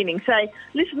very beginning, say,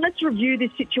 listen, let's review this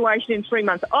situation in 3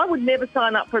 months. I would never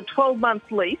sign up for a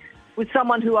 12-month lease with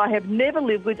someone who I have never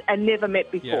lived with and never met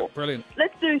before. Yeah, brilliant.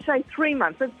 Let's do, say, 3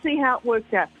 months. Let's see how it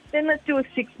works out. Then let's do a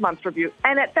 6-month review.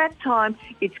 And at that time,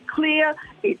 it's clear,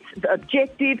 it's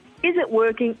objective. Is it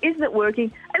working? Isn't it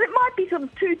working? And it might be sort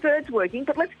of 2/3 working,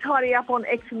 but let's tidy up on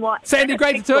X and Y. Sandy,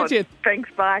 great to talk to you. Thanks,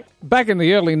 bye. Back in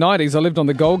the early 90s, I lived on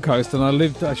the Gold Coast, and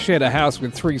I shared a house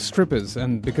with 3 strippers.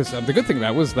 And because the good thing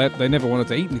about it was that they never wanted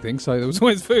to eat anything, so there was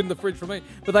always food in the fridge for me.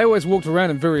 But they always walked around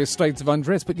in various states of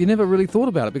undress, but you never really thought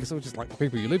about it because it was just like the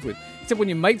people you lived with. Except when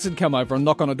your mates would come over and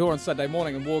knock on a door on Saturday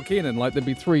morning and walk in, and like there'd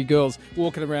be 3 girls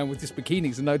walking around with just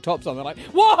bikinis and no tops on. They're like,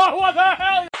 whoa, what the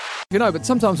hell? You know, but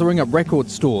sometimes I ring up record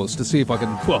stores to see if I can,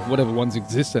 well, whatever ones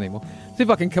exist anymore, see if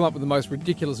I can come up with the most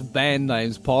ridiculous band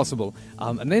names possible.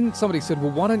 And then somebody said,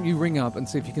 well, why don't you ring up and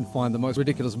see if you can find the most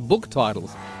ridiculous book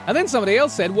titles? And then somebody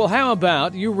else said, well, how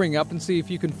about you ring up and see if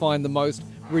you can find the most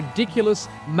ridiculous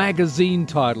magazine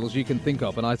titles you can think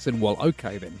of? And I said, well,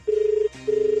 okay then.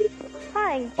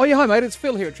 Hi. Oh, yeah, hi, mate. It's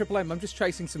Phil here at Triple M. I'm just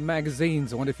chasing some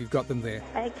magazines. I wonder if you've got them there.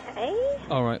 Okay.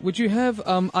 All right. Would you have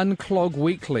Unclog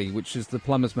Weekly, which is the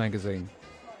plumber's magazine?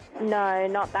 No,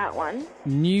 not that one.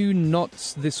 New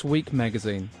Knots This Week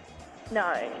magazine?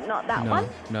 No, not that one.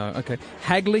 No, okay.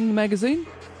 Haggling magazine?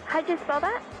 How'd you spell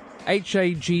that?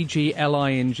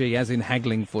 Haggling, as in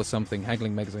haggling for something.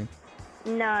 Haggling magazine.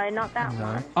 No, not that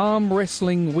one. Arm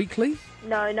Wrestling Weekly?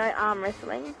 No, no arm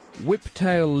wrestling.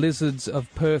 Whiptail Lizards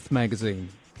of Perth magazine?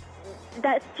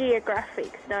 That's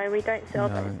Geographic. No, we don't sell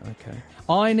those. Okay.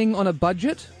 Ironing on a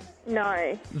Budget?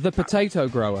 No. The Potato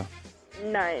Grower?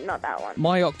 No, not that one.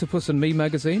 My Octopus and Me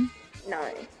magazine? No.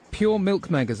 Pure Milk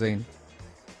magazine?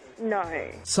 No.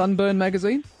 Sunburn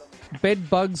magazine? Bed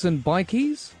Bugs and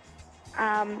Bikies?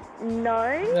 No.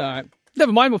 All right.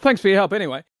 Never mind. Well, thanks for your help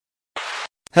anyway.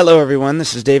 Hello, everyone.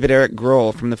 This is David Eric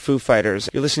Grohl from the Foo Fighters.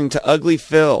 You're listening to Ugly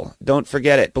Phil. Don't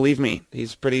forget it. Believe me,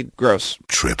 he's pretty gross.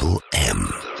 Triple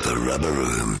M, the Rubber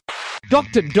Room.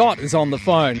 Dr. Dot is on the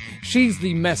phone. She's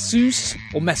the masseuse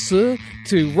or masseur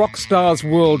to rock stars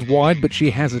worldwide, but she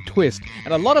has a twist.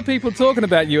 And a lot of people talking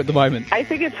about you at the moment. I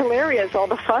think it's hilarious, all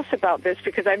the fuss about this,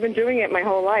 because I've been doing it my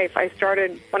whole life. I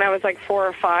started when I was like 4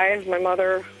 or 5. My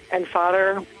mother and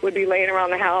father would be laying around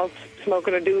the house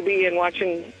smoking a doobie and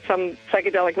watching some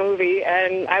psychedelic movie,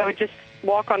 and I would just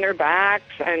walk on their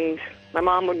backs, and my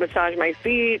mom would massage my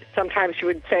feet. Sometimes she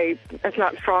would say, that's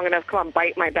not strong enough, come on,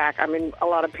 bite my back. I'm in a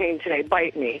lot of pain today,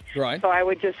 bite me. Right. So I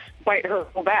would just bite her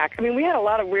whole back. I mean, we had a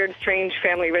lot of weird, strange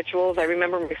family rituals. I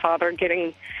remember my father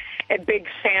getting a big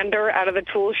sander out of the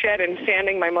tool shed and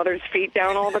sanding my mother's feet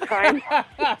down all the time.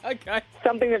 Okay.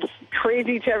 Something that's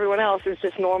crazy to everyone else is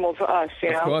just normal to us, you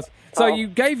know? Of course. So you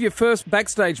gave your first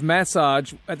backstage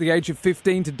massage at the age of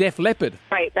 15 to Def Leppard.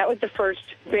 Right. That was the first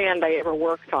band I ever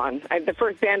worked on. The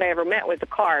first band I ever met was the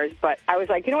Cars, but I was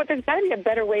like, you know what, there's got to be a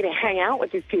better way to hang out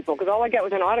with these people, because all I got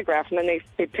was an autograph, and then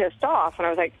they pissed off, and I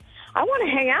was like, I want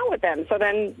to hang out with them. So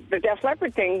then the Def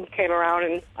Leppard thing came around,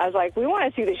 and I was like, we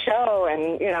want to see the show,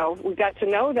 and, you know, we got to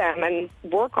know them and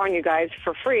work on you guys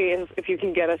for free if you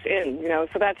can get us in, you know.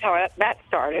 So that's how that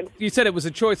started. You said it was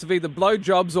a choice of either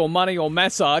blowjobs or money or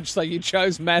massage, so you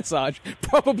chose massage.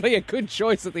 Probably a good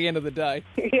choice at the end of the day.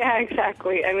 Yeah,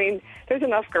 exactly. I mean, there's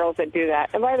enough girls that do that.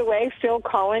 And by the way, Phil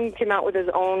Collin came out with his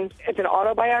own, it's an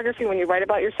autobiography when you write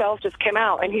about yourself, just came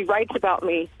out, and he writes about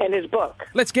me in his book.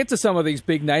 Let's get to some of these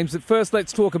big names. But first,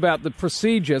 let's talk about the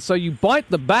procedure. So you bite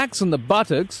the backs and the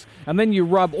buttocks, and then you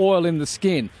rub oil in the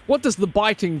skin. What does the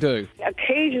biting do?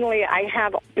 Occasionally, I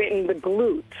have bitten the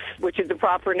glutes, which is the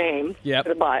proper name for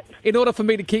the butt. In order for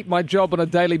me to keep my job on a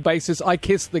daily basis, I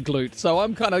kiss the glute. So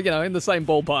I'm kind of, in the same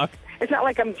ballpark. It's not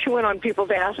like I'm chewing on people's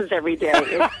asses every day.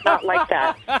 It's not like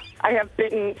that. I have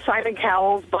bitten Simon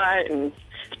Cowell's butt and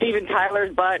Steven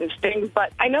Tyler's butt and Sting's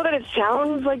butt. I know that it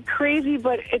sounds like crazy,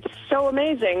 but it's so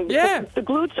amazing. Yeah. The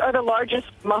glutes are the largest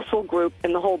muscle group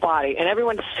in the whole body, and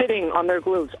everyone's sitting on their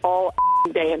glutes all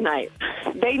day and night.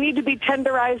 They need to be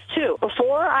tenderized too.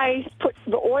 Before I put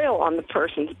the oil on the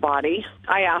person's body,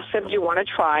 I ask them, do you want to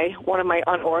try one of my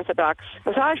unorthodox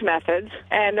massage methods?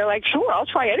 And they're like, sure, I'll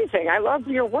try anything. I love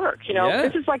your work.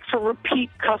 This is like for repeat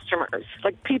customers,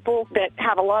 like people that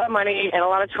have a lot of money and a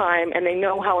lot of time, and they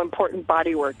know how important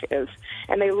body work is.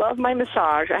 And they love my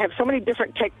massage. I have so many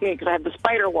different techniques. I have the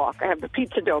spider walk. I have the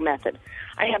pizza dough method.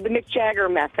 I have the Mick Jagger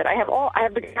method. I have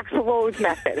the Axl Rose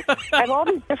method. I have all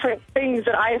these different things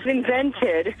that I have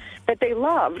invented that they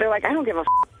love. They're like, I don't give a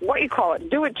what you call it.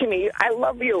 Do it to me. I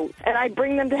love you. And I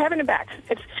bring them to heaven and back.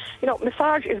 It's,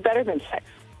 massage is better than sex.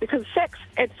 Because sex,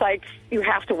 it's like you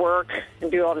have to work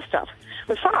and do all this stuff.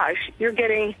 Massage, you're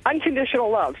getting unconditional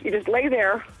love. You just lay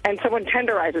there and someone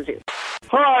tenderizes you.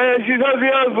 Hi, this is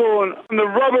Ozzy Osbourne in the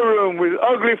Rubber Room with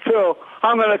Ugly Phil.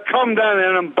 I'm going to come down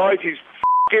there and bite his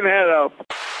f***ing head off.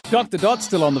 Dr. Dot's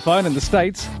still on the phone in the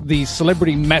States, the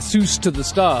celebrity masseuse to the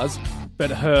stars,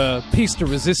 but her piece de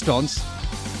resistance,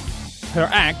 her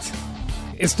act,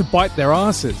 is to bite their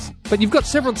asses. But you've got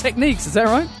several techniques, is that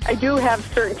right? I do have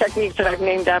certain techniques that I've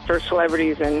named after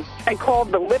celebrities, and I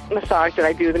called the lip massage that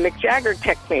I do the Mick Jagger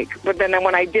technique. But then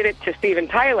when I did it to Steven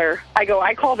Tyler, I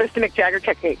call this the Mick Jagger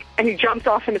technique. And he jumps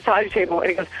off the massage table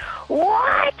and he goes,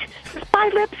 what? My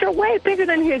lips are way bigger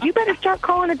than his. You better start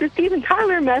calling it the Steven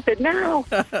Tyler method now.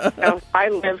 I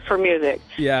live for music.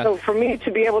 Yeah. So for me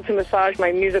to be able to massage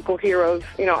my musical heroes,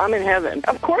 I'm in heaven.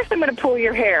 Of course I'm going to pull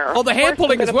your hair. Oh, the hair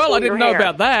pulling as well. I didn't know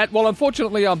about that. Well,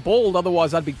 unfortunately, I'm bald.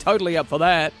 Otherwise, I'd be totally up for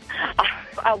that.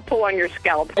 I'll pull on your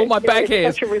scalp. Oh, my back hairs.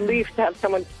 It's such a relief to have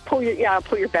someone pull I'll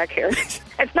pull your back hairs.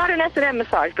 It's not an S&M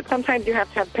massage, but sometimes you have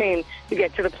to have pain to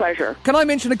get to the pleasure. Can I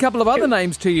mention a couple of other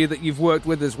names to you that you've worked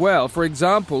with as well? For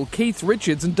example, Keith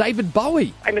Richards and David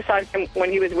Bowie. I massaged him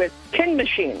when he was with Tin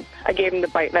Machine. I gave him the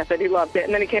bite method. He loved it.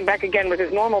 And then he came back again with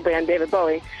his normal band, David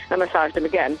Bowie, and I massaged him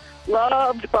again.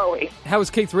 Loved Bowie. How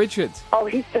was Keith Richards? Oh,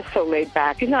 he's just so laid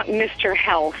back. He's not Mr.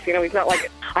 Health. He's not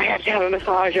like, I have to have a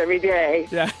massage every day.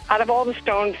 Yeah. Out of all the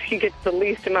stones, he gets the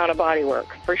least amount of body work.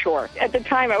 for sure. At the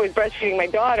time I was breastfeeding my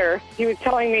daughter, he was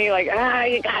telling me, like,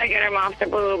 you gotta get him off the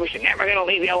boob. She's never gonna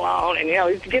leave you alone. And,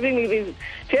 he's giving me these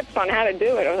tips on how to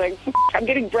do it. I was like, I'm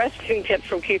getting breastfeeding tips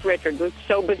from Keith Richards. It's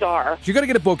so bizarre. You've got to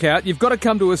get a book out. You've got to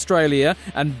come to Australia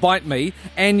and bite me.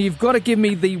 And you've got to give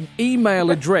me the email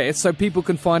address so people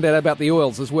can find out about the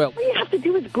oils as well. All you have to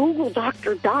do is Google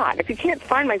Dr. Dot. If you can't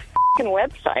find my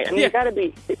website, you got to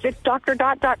be, it's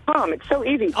drdot.com. It's so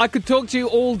easy. I could talk to you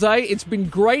all day. It's been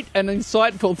great and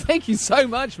insightful. Thank you so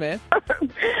much, man. All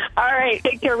right.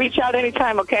 Take care. Reach out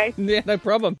anytime, okay? Yeah, no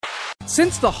problem.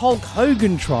 Since the Hulk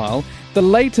Hogan trial, the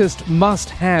latest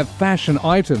must-have fashion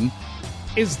item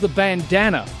is the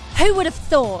bandana. Who would have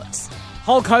thought?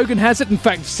 Hulk Hogan has it. In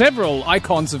fact, several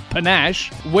icons of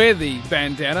panache wear the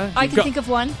bandana. I can think of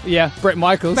one. Yeah, Bret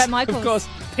Michaels. Bret Michaels. Of course,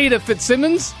 Peter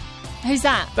Fitzsimmons. Who's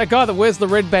that? That guy that wears the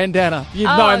red bandana. You'd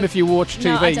know him if you watch TV.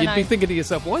 No, I don't You'd be know. thinking to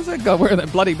yourself, why is that guy wearing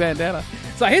that bloody bandana?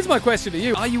 So here's my question to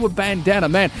you. Are you a bandana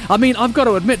man? I mean, I've got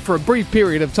to admit, for a brief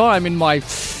period of time in my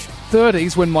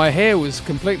 30s, when my hair was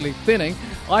completely thinning,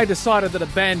 I decided that a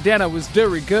bandana was de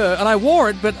rigueur, and I wore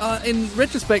it, but in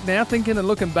retrospect now, thinking and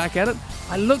looking back at it,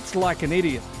 I looked like an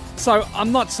idiot. So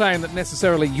I'm not saying that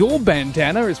necessarily your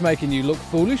bandana is making you look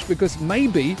foolish, because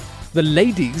maybe the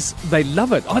ladies, they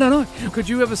love it. I don't know. Could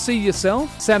you ever see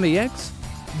yourself, Sammy X,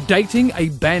 dating a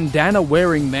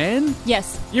bandana-wearing man?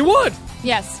 Yes. You would?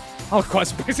 Yes. I was quite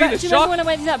surprised. Do you remember when I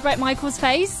went to that Bret Michaels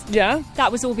face? Yeah. That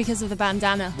was all because of the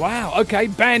bandana. Wow, okay,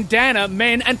 bandana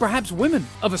men and perhaps women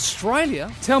of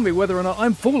Australia. Tell me whether or not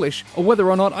I'm foolish or whether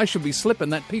or not I should be slipping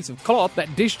that piece of cloth,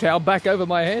 that dish towel, back over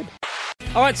my head.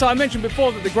 All right, so I mentioned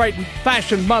before that the great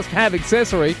fashion must-have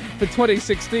accessory for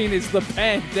 2016 is the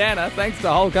bandana, thanks to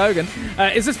Hulk Hogan.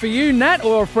 Is this for you, Nat,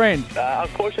 or a friend?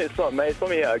 Unfortunately, it's not me. It's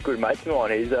one of my good mates of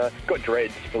mine. He's got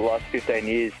dreads for the last 15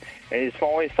 years. And he's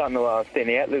finally starting to stand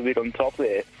out a little bit on top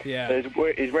there. Yeah. So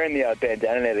he's wearing the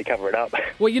bandana now to cover it up.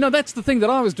 Well, that's the thing that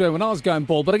I was doing when I was going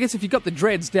bald. But I guess if you've got the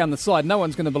dreads down the side, no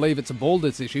one's going to believe it's a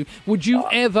baldness issue. Would you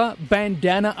ever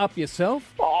bandana up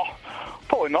yourself? Oh,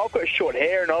 probably not. I've got short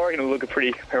hair and I reckon it'll look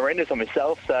pretty horrendous on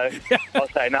myself, so I'll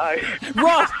say no.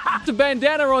 Right, a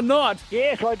bandana or not?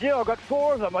 Yes, I do. I've got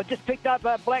 4 of them. I just picked up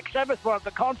a Black Sabbath one at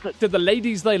the concert. Do the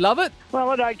ladies, they love it? Well,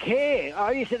 I don't care.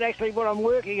 I use it actually when I'm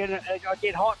working and I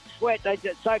get hot and sweat.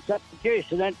 It soaks up the juice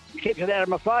and then keeps it out of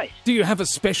my face. Do you have a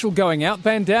special going out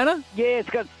bandana? Yeah, it's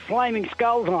got flaming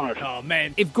skulls on it. Oh,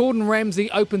 man. If Gordon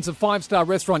Ramsay opens a 5-star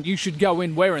restaurant, you should go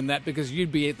in wearing that because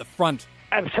you'd be at the front.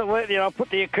 Absolutely, and I'll put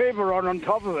the Akuba on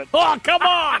top of it. Oh, come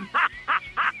on!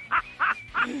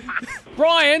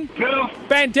 Brian,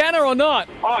 bandana or not?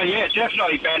 Oh, yeah,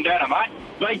 definitely bandana, mate.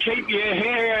 They keep your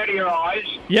hair out of your eyes.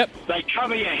 Yep. They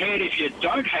cover your head if you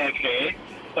don't have hair.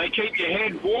 They keep your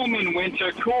head warm in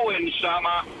winter, cool in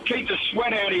summer, keep the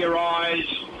sweat out of your eyes.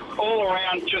 All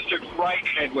around, just a great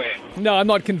headwear. No, I'm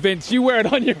not convinced. You wear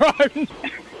it on your own.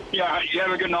 Yeah, you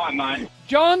have a good night, mate.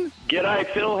 John? G'day,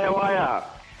 Phil. How are ya?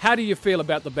 How do you feel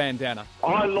about the bandana?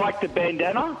 I like the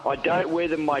bandana. I don't wear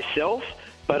them myself,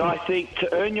 but I think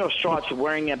to earn your stripes of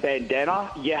wearing a bandana,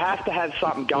 you have to have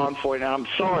something going for it. And I'm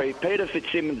sorry, Peter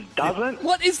Fitzsimmons doesn't.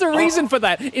 What is the reason for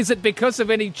that? Is it because of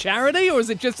any charity or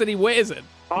is it just that he wears it?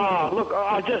 Oh, look,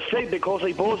 I just said because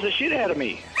he bores the shit out of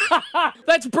me.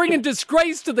 That's bringing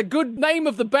disgrace to the good name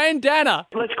of the bandana.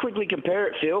 Let's quickly compare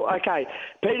it, Phil. Okay,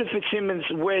 Peter Fitzsimmons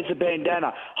wears a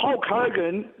bandana. Hulk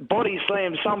Hogan body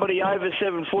slams somebody over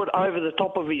 7 foot over the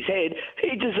top of his head.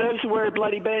 He deserves to wear a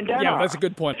bloody bandana. Yeah, that's a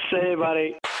good point. See you,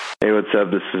 buddy. Hey, what's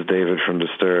up? This is David from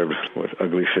Disturbed with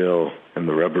Ugly Phil in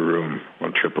the Rubber Room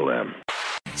on Triple M.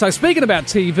 So speaking about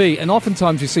TV, and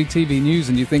oftentimes you see TV news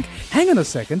and you think, hang on a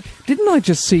second, didn't I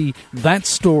just see that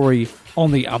story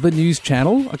on the other news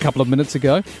channel a couple of minutes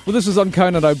ago? Well, this was on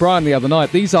Conan O'Brien the other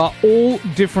night. These are all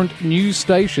different news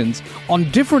stations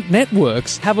on different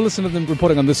networks. Have a listen to them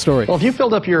reporting on this story. Well, if you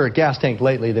filled up your gas tank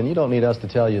lately, then you don't need us to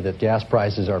tell you that gas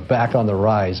prices are back on the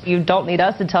rise. You don't need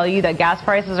us to tell you that gas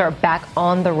prices are back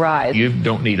on the rise. You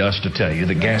don't need us to tell you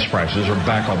that gas prices are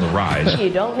back on the rise.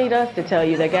 You don't need us to tell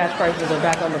you that gas prices are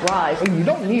back on the rise. You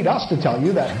don't need us to tell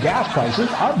you that gas prices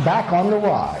are back on the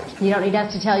rise. You don't need us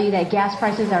to tell you that gas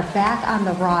prices are back on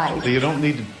the rise. You don't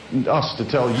need us to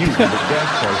tell you that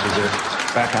gas prices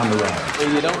are back on the rise.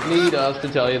 You don't need us to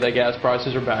tell you that gas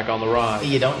prices are back on the rise.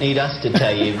 You don't need us to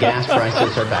tell you gas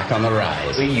prices are back on the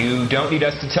rise. You don't need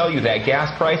us to tell you that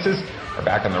gas prices are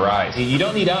back on the rise. You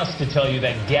don't need us to tell you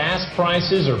that gas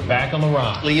prices are back on the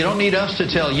rise. You don't need us to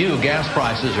tell you gas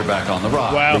prices are back on the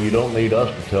rise. Wow. You don't need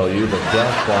us to tell you that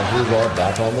gas prices are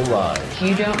back on the rise.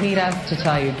 You don't need us to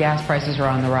tell you gas prices are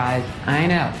on the rise. I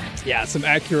know. Yeah, some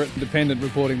accurate, independent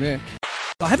reporting there.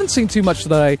 I haven't seen too much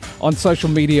today on social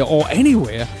media or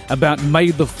anywhere about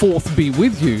May the 4th be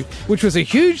with you, which was a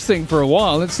huge thing for a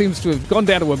while. It seems to have gone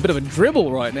down to a bit of a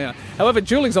dribble right now. However,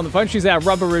 Julie's on the phone. She's our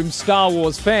Rubber Room Star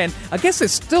Wars fan. I guess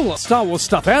there's still Star Wars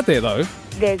stuff out there, though.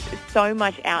 There's so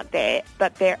much out there,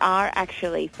 but there are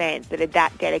actually fans that are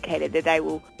that dedicated that they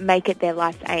will make it their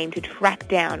life's aim to track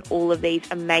down all of these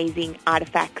amazing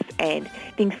artifacts and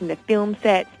things from the film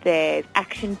sets. There's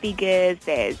action figures,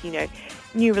 there's,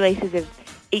 new releases of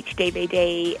each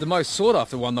DVD. The most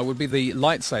sought-after one, though, would be the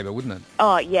lightsaber, wouldn't it?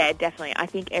 Oh, yeah, definitely. I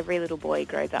think every little boy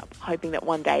grows up hoping that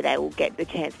one day they will get the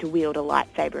chance to wield a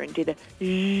lightsaber and do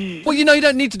the... Well, you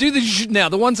don't need to do the now.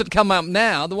 The ones that come out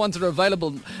now, the ones that are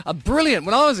available, are brilliant.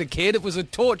 When I was a kid, it was a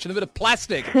torch and a bit of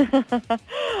plastic.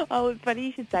 Oh, it's funny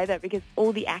you should say that because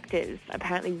all the actors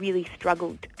apparently really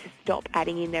struggled to stop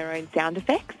adding in their own sound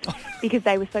effects because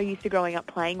they were so used to growing up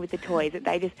playing with the toys that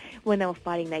they just, when they were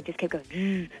fighting, they just kept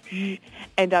going...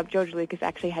 And George Lucas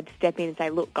actually had to step in and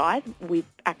say, look, guys, we've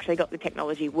actually got the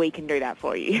technology. We can do that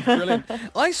for you. Brilliant.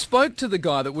 I spoke to the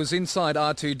guy that was inside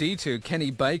R2-D2, Kenny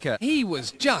Baker. He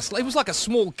was like a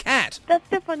small cat. That's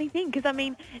the funny thing,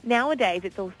 because, nowadays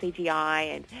it's all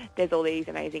CGI and there's all these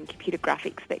amazing computer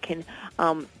graphics that can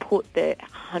put the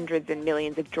hundreds and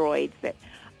millions of droids that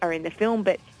are in the film.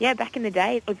 But, yeah, back in the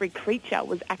day, every creature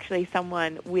was actually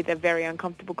someone with a very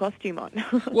uncomfortable costume on.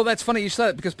 Well, that's funny you say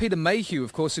that because Peter Mayhew,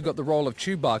 of course, who got the role of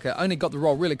Chewbacca, only got the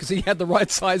role, really, because he had the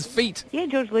right size feet. Yeah,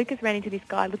 George Lucas ran into this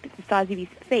guy, looked at the size of his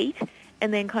feet,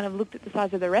 and then kind of looked at the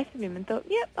size of the rest of him and thought,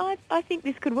 yep, I think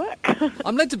this could work.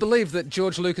 I'm led to believe that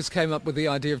George Lucas came up with the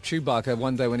idea of Chewbacca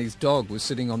one day when his dog was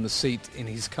sitting on the seat in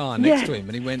his car next to him,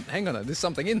 and he went, hang on, there's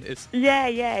something in this.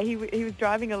 Yeah, he was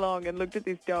driving along and looked at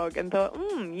this dog and thought,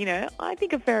 I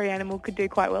think a furry animal could do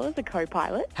quite well as a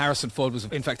co-pilot. Harrison Ford was,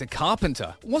 in fact, a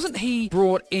carpenter. Wasn't he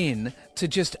brought in to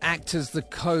just act as the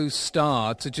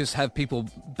co-star, to just have people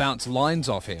bounce lines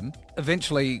off him?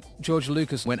 Eventually, George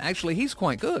Lucas went, actually, he's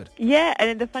quite good. Yeah,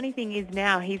 and the funny thing is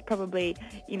now he's probably,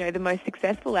 the most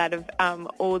successful out of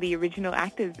all the original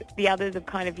actors. The others have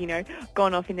kind of,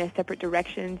 gone off in their separate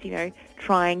directions,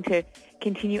 trying to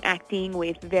continue acting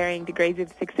with varying degrees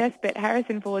of success, but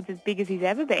Harrison Ford's as big as he's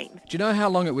ever been. Do you know how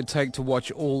long it would take to watch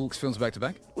all films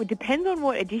back-to-back? It depends on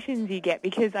what editions you get,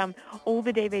 because all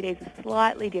the DVDs are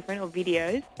slightly different, or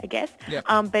videos, I guess. Yep.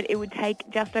 But it would take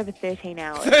just over 13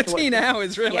 hours. 13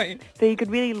 hours, really? Yeah. So you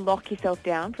could really lock yourself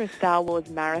down for a Star Wars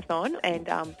marathon and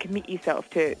commit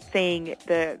yourself to seeing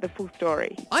the full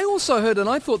story. I also heard, and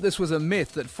I thought this was a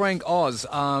myth, that Frank Oz,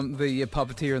 the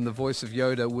puppeteer and the voice of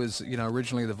Yoda, was,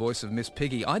 originally the voice of Miss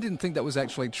Piggy. I didn't think that was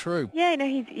actually true. Yeah, no,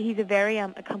 he's a very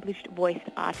accomplished voice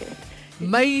artist.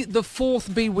 May the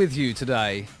 4th be with you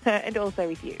today. And also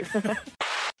with you.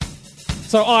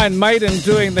 So Iron Maiden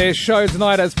doing their show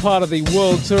tonight as part of the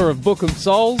World Tour of Book of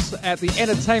Souls at the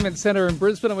Entertainment Centre in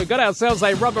Brisbane, and we've got ourselves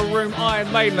a Rubber Room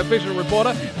Iron Maiden official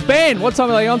reporter. Ben, what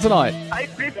time are they on tonight?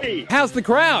 8:50. How's the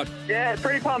crowd? Yeah,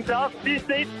 pretty pumped up. Few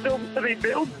seats still to be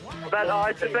filled, but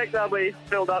I suspect they'll be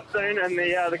filled up soon, and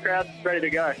the crowd's ready to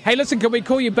go. Hey, listen, can we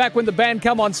call you back when the band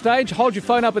come on stage? Hold your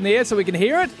phone up in the air so we can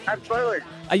hear it. Absolutely.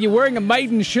 Are you wearing a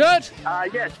Maiden shirt?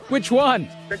 Yes. Which one?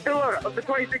 The tour of the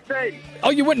 2016. Oh,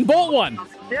 you went and bought one?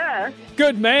 Yeah.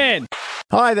 Good man.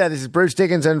 Hi there, this is Bruce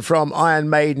Dickinson from Iron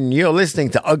Maiden. You're listening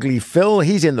to Ugly Phil.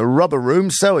 He's in the Rubber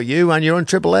Room, so are you, and you're on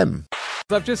Triple M.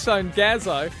 I've just shown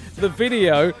Gazzo the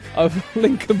video of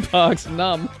Linkin Park's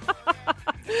Numb.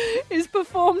 Is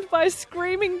performed by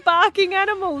screaming, barking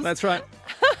animals. That's right.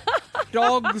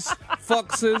 Dogs,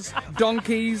 foxes,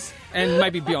 donkeys, and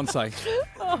maybe Beyonce.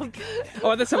 Oh, God. All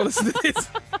right, let's have a listen to this.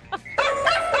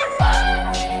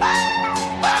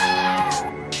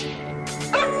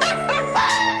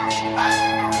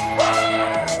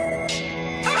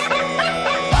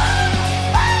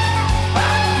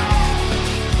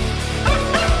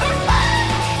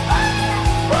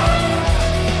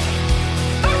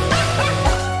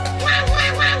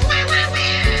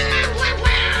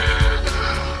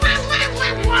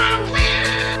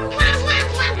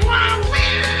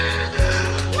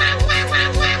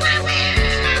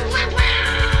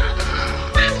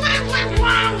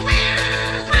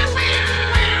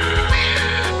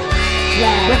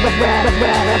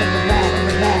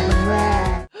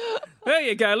 There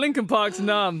you go, Linkin Park's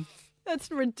Numb.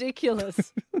 That's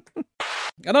ridiculous.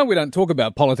 I know we don't talk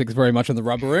about politics very much in the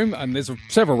Rubber Room, and there's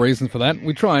several reasons for that.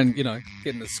 We try and,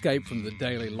 get an escape from the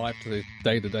daily life to the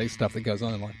day-to-day stuff that goes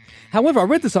on in life. However, I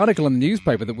read this article in the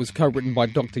newspaper that was co-written by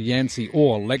Dr. Yancey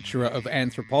Orr, lecturer of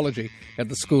anthropology at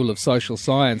the School of Social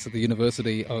Science at the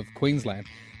University of Queensland.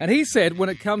 And he said when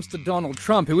it comes to Donald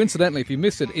Trump, who incidentally, if you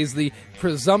missed it, is the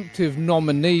presumptive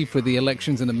nominee for the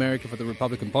elections in America for the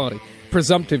Republican Party.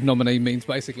 Presumptive nominee means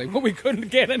basically, well, we couldn't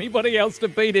get anybody else to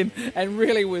beat him and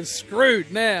really we're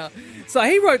screwed now. So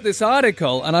he wrote this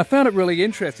article and I found it really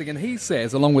interesting, and he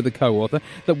says, along with the co-author,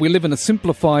 that we live in a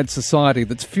simplified society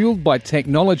that's fueled by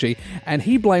technology, and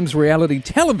he blames reality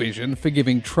television for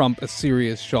giving Trump a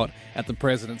serious shot at the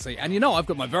presidency. And I've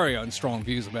got my very own strong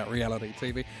views about reality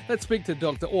TV. Let's speak to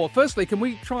Dr. Orr. Firstly, can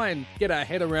we try and get our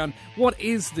head around what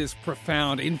is this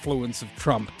profound influence of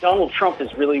Trump? Donald Trump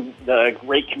is really the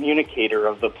great communicator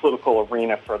of the political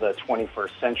arena for the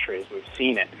 21st century as we've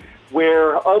seen it.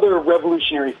 Where other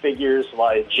revolutionary figures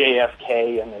like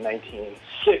JFK in the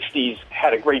 1960s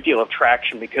had a great deal of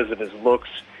traction because of his looks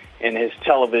and his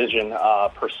television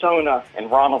persona,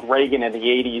 and Ronald Reagan in the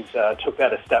 80s took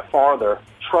that a step farther,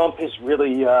 Trump has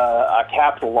really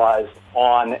capitalized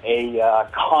on a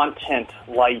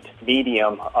content-light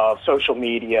medium of social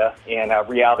media and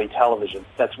reality television.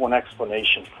 That's one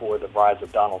explanation for the rise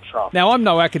of Donald Trump. Now, I'm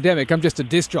no academic, I'm just a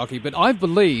disc jockey, but I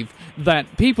believe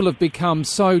that people have become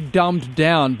so dumbed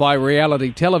down by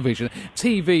reality television,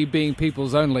 TV being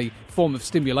people's only form of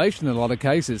stimulation in a lot of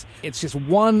cases. It's just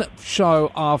one show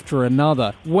after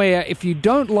another, where if you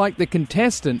don't like the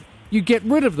contestant, you get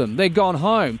rid of them. They're gone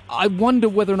home. I wonder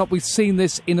whether or not we've seen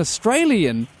this in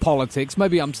Australian politics.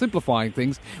 Maybe I'm simplifying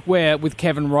things, where with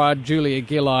Kevin Rudd, Julia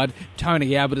Gillard,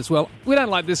 Tony Abbott as well, we don't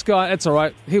like this guy, that's all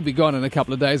right, he'll be gone in a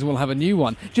couple of days and we'll have a new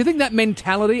one. Do you think that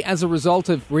mentality as a result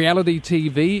of reality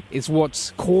TV is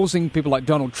what's causing people like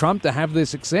Donald Trump to have their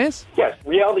success? Yes,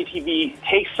 reality TV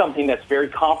takes something that's very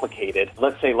complicated,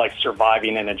 let's say like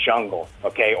surviving in a jungle,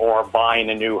 okay, or buying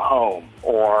a new home,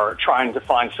 or trying to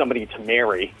find somebody to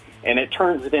marry, and it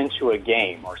turns it into a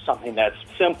game or something that's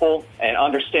simple and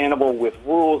understandable with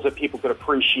rules that people could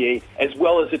appreciate, as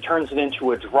well as it turns it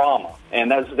into a drama. And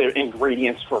those are the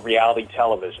ingredients for reality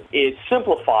television. It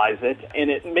simplifies it, and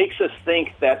it makes us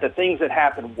think that the things that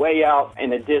happen way out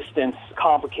in the distance,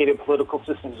 complicated political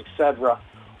systems, etc.,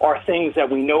 are things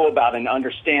that we know about and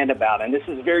understand about. And this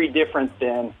is very different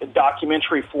than the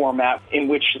documentary format in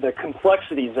which the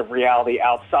complexities of reality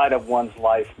outside of one's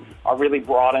life are really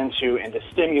brought into and to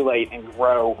stimulate and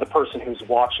grow the person who's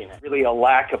watching it. Really a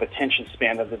lack of attention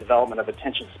span, of the development of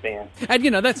attention span.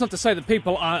 And, that's not to say that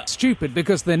people are stupid,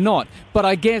 because they're not. But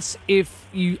I guess if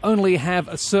you only have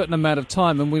a certain amount of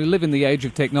time, and we live in the age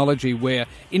of technology where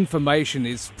information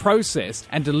is processed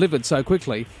and delivered so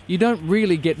quickly, you don't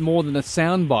really get more than a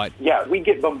soundbite. Yeah, we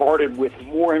get bombarded with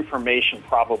more information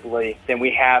probably than we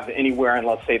have anywhere in,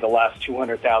 let's say, the last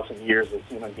 200,000 years as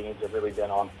human beings have really been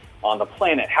on the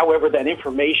planet. However, that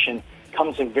information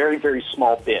comes in very, very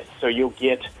small bits. So you'll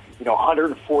get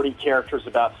 140 characters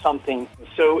about something.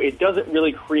 So it doesn't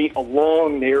really create a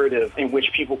long narrative in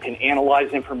which people can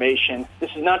analyze information.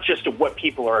 This is not just what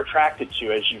people are attracted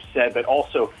to, as you said, but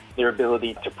also their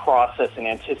ability to process and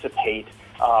anticipate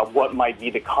what might be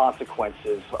the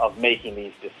consequences of making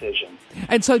these decisions.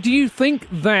 And so do you think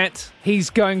that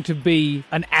he's going to be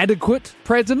an adequate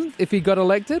president if he got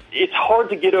elected? It's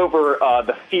hard to get over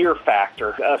the fear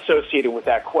factor associated with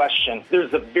that question.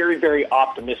 There's a very, very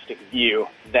optimistic view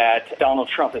that Donald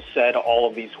Trump has said all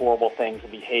of these horrible things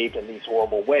and behaved in these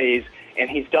horrible ways, and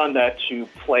he's done that to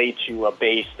play to a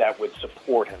base that would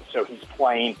support him. So he's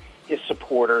playing his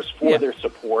supporters for their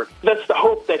support. That's the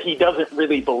hope, that he doesn't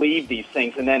really believe these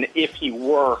things, and then if he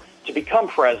were to become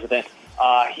president,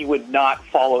 he would not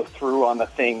follow through on the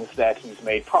things that he's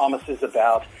made promises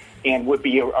about and would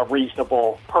be a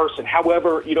reasonable person.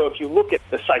 However, if you look at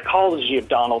the psychology of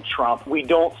Donald Trump, we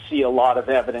don't see a lot of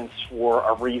evidence for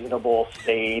a reasonable,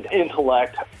 staid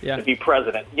intellect to be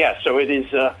president. Yeah, so it is...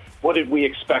 what did we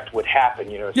expect would happen,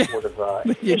 sort of...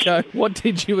 There you go. What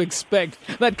did you expect?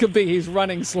 That could be his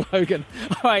running slogan.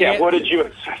 What did you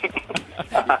expect?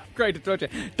 Great to talk to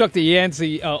you. Dr.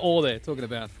 Yancey Orr there, talking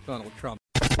about Donald Trump.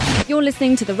 You're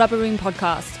listening to The Rubber Room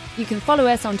Podcast. You can follow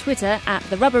us on Twitter at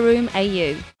The Rubber Room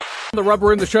AU. The Rubber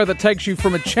Room, the show that takes you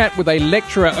from a chat with a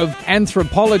lecturer of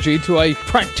anthropology to a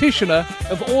practitioner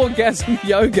of orgasm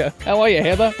yoga. How are you,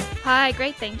 Heather? Hi,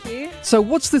 great, thank you. So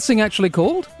what's this thing actually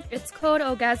called? It's called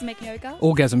orgasmic yoga.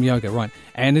 Orgasm yoga, right.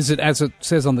 And is it as it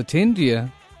says on the tin? Do you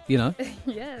know?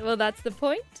 Yeah, well, that's the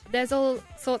point. There's all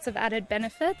sorts of added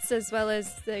benefits, as well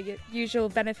as the usual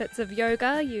benefits of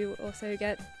yoga. You also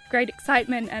get great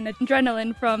excitement and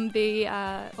adrenaline from the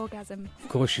orgasm. Of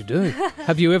course you do.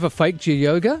 Have you ever faked your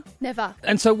yoga? Never.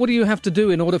 And so what do you have to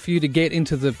do in order for you to get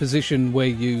into the position where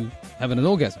you have an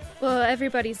orgasm? Well,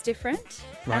 everybody's different.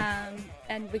 Right.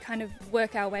 And we kind of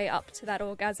work our way up to that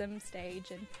orgasm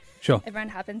stage, and Sure. everyone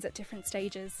happens at different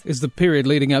stages. Is the period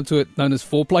leading up to it known as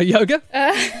foreplay yoga?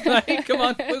 Hey, come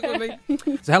on, work with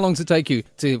me. So how long does it take you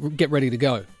to get ready to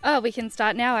go? Oh, we can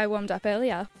start now. I warmed up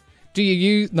earlier. Do you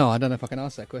use... No, I don't know if I can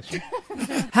ask that question.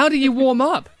 How do you warm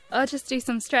up? I'll just do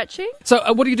some stretching. So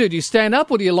what do? Do you stand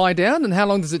up or do you lie down? And how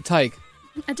long does it take?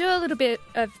 I do a little bit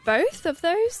of both of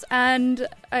those, and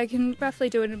I can roughly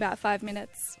do it in about 5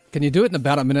 minutes. Can you do it in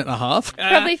about a minute and a half?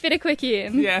 Probably fit a quickie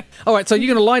in. Yeah. All right, so you're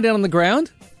going to lie down on the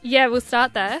ground? Yeah, we'll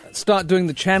start there. Start doing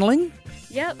the channeling?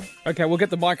 Yep. Okay, we'll get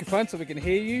the microphone so we can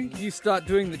hear you. You start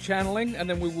doing the channeling, and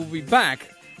then we will be back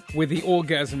with the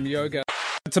orgasm yoga.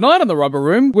 Tonight on the Rubber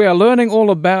Room, we are learning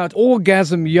all about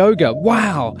orgasm yoga.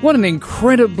 Wow, what an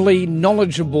incredibly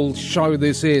knowledgeable show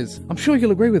this is. I'm sure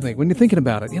you'll agree with me when you're thinking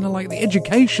about it. You know, like the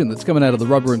education that's coming out of the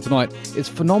Rubber Room tonight is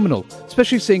phenomenal.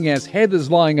 Especially seeing as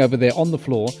Heather's lying over there on the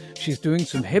floor. She's doing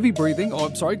some heavy breathing,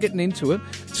 getting into it,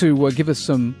 to give us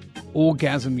some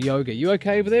orgasm yoga. You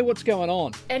okay over there? What's going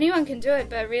on? Anyone can do it,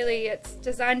 but really it's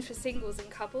designed for singles and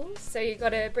couples. So you've got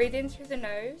to breathe in through the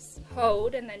nose,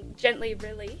 hold, and then gently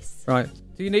release. Right.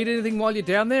 Do you need anything while you're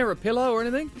down there, a pillow or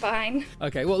anything? Fine.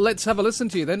 Okay, well, let's have a listen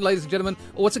to you then, ladies and gentlemen.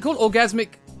 What's it called? Orgasmic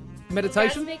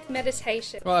meditation? Orgasmic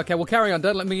meditation. Right, okay, well, carry on.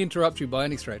 Don't let me interrupt you by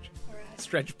any stretch. All right.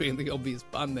 Stretch being the obvious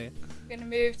pun there. We're going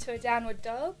to move to a downward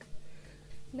dog.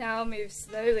 Now move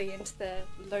slowly into the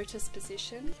lotus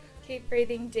position. Keep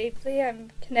breathing deeply.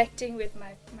 I'm connecting with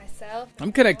myself.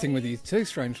 I'm connecting with you too,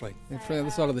 strangely. It's from the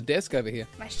other side of the desk over here.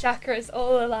 My chakras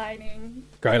all aligning.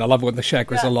 Great, I love when the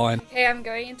chakras align. Okay, I'm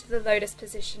going into the lotus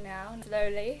position now,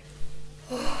 slowly.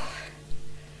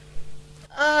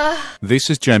 This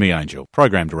is Jamie Angel,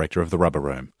 Program Director of the Rubber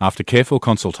Room. After careful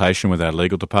consultation with our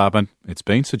legal department, it's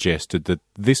been suggested that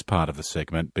this part of the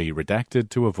segment be redacted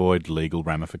to avoid legal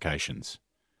ramifications.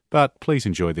 But please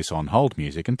enjoy this on-hold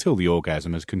music until the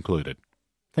orgasm is concluded.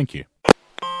 Thank you.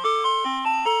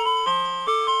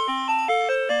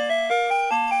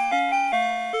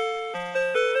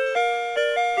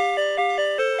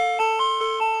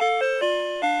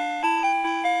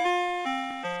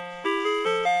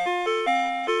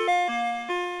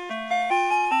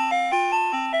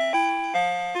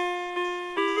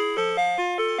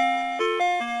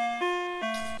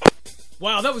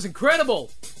 Wow, that was incredible.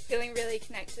 Feeling really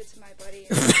connected to my body.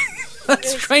 I really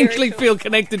strangely spiritual. feel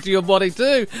connected to your body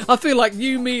too. I feel like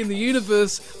you, me, and the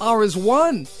universe are as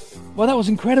one. Well, that was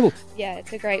incredible. Yeah,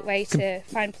 it's a great way to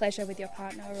find pleasure with your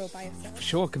partner or by yourself.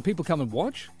 Sure, can people come and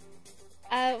watch?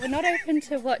 We're not open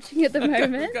to watching at the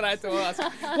moment. I'm going to have to ask.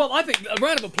 Well, I think a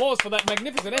round of applause for that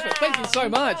magnificent effort. Thank you so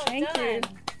much. Thank you.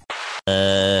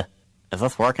 Is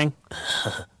this working?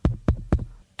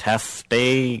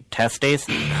 Testes? Testies?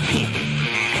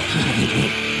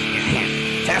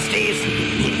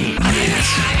 This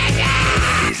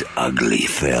is Ugly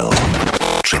Phil.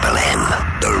 Triple M,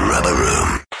 the Rubber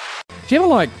Room. Do you ever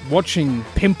like watching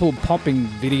pimple popping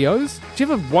videos? Do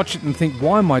you ever watch it and think,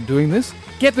 why am I doing this?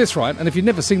 Get this right, and if you've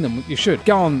never seen them, you should.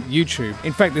 Go on YouTube.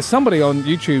 In fact, there's somebody on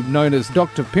YouTube known as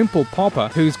Dr. Pimple Popper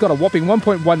who's got a whopping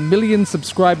 1.1 million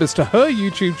subscribers to her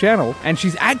YouTube channel, and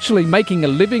she's actually making a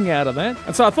living out of that.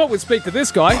 And so I thought we'd speak to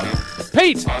this guy,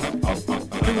 Pete,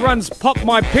 who runs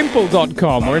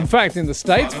popmypimple.com, or in fact, in the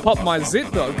States,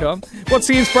 popmyzit.com. What's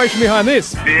the inspiration behind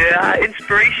this? Yeah,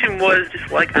 inspiration was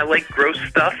just like, I like gross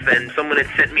stuff, and someone had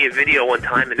sent me a video one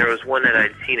time, and there was one that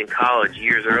I'd seen in college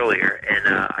years earlier,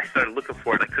 and I started looking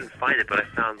for it. I couldn't find it, but I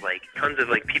found like tons of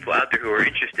like people out there who were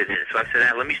interested in it. So I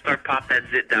said, let me start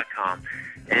popthatzit.com.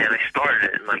 And I started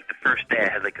it, and like the first day I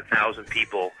had like 1,000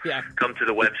 people come to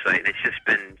the website, and it's just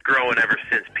been growing ever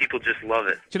since. People just love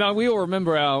it. Do you know, we all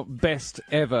remember our best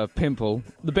ever pimple.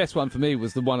 The best one for me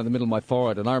was the one in the middle of my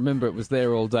forehead, and I remember it was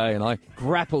there all day, and I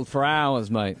grappled for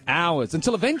hours, mate. Hours.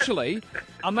 Until eventually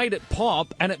I made it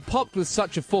pop, and it popped with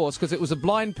such a force because it was a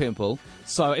blind pimple,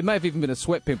 so it may have even been a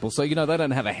sweat pimple, so, you know, they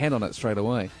don't have a head on it straight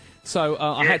away. So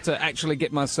I had to actually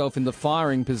get myself in the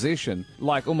firing position,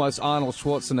 like almost Arnold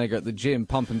Schwarzenegger at the gym,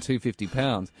 pumping 250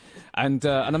 pounds. And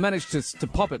I managed to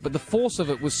pop it, but the force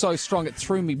of it was so strong it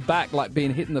threw me back like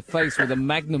being hit in the face with a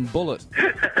magnum bullet.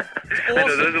 Awesome. I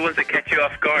know, those are the ones that catch you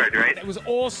off guard, right? It was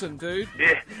awesome, dude.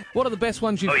 Yeah. What are the best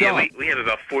ones you've got? Yeah, we have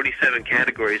about 47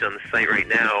 categories on the site right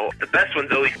now. The best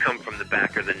ones always come from the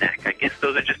back or the neck. I guess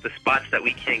those are just the spots spots that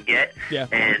we can't get. Yeah.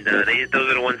 And those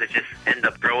are the ones that just end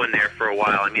up growing there for a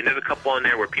while. I mean, there's a couple on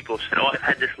there where people say, oh, I've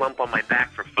had this lump on my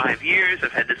back for 5 years.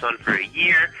 I've had this on for a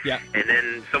year. Yeah. And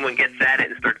then someone gets at it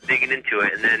and starts digging into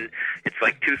it, and then it's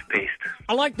like toothpaste.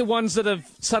 I like the ones that have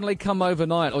suddenly come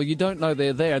overnight, or you don't know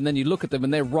they're there, and then you look at them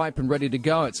and they're ripe and ready to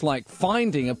go. It's like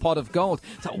finding a pot of gold.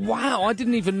 It's like, wow, I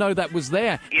didn't even know that was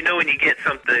there. You know when you get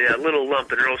something, a little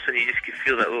lump, and all of a sudden you just can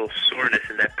feel that little soreness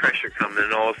and that pressure coming,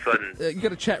 and all of a sudden... You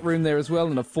got a chat room there as well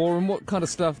and a forum. What kind of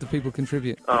stuff do people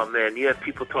contribute? Oh, man, you have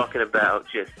people talking about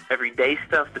just everyday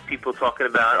stuff, the people talking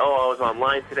about, oh, I was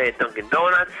online today at Dunkin'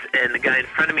 Donuts, and the guy in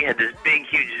front of me had this big,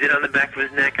 huge zit on the back of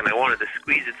his neck, and I wanted to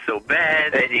squeeze it so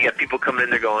bad. And you got people coming in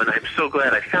there going, I'm so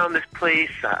glad I found this place.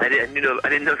 I didn't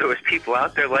know there was people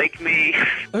out there like me.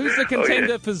 Who's the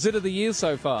contender for Zit of the Year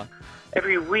so far?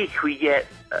 Every week we get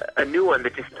a new one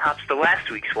that just tops the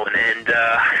last week's one, and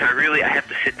I have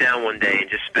to sit down one day and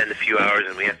just spend a few hours,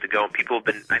 and we have to go. And people have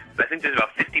been, I think there's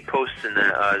about 50 posts in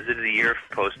the Zit of the Year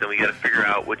post, and we got to figure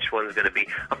out which one's going to be.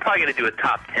 I'm probably going to do a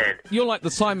top 10. You're like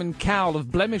the Simon Cowell of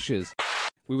blemishes.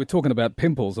 We were talking about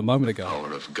pimples a moment ago. The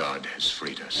power of God has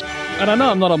freed us. And I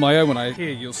know I'm not on my own when I hear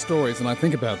your stories and I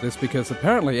think about this, because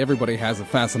apparently everybody has a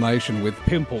fascination with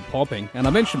pimple popping. And I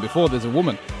mentioned before there's a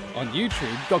woman on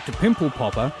YouTube, Dr. Pimple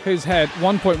Popper, who's had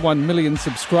 1.1 million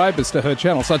subscribers to her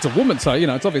channel. So it's a woman, so, you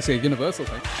know, it's obviously a universal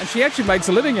thing. And she actually makes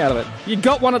a living out of it. You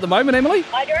got one at the moment, Emily?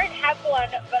 I don't have one,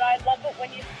 but I love it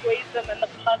when you squeeze them and the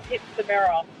pus hits the mirror.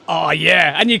 Oh,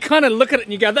 yeah. And you kind of look at it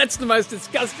and you go, that's the most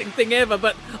disgusting thing ever,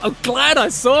 but I'm glad I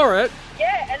saw it.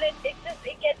 Yeah, and it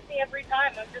gets me every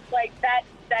time. I'm just like, that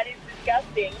is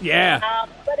disgusting. Yeah.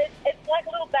 But it's like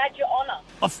a little badge of honour.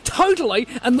 Oh, totally,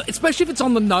 and especially if it's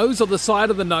on the nose or the side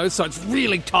of the nose, so it's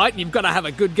really tight and you've got to have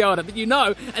a good go at it, but you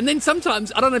know, and then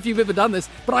sometimes, I don't know if you've ever done this,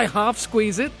 but I half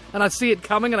squeeze it and I see it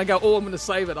coming and I go, oh, I'm going to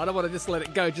save it. I don't want to just let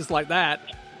it go just like that.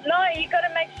 No, you got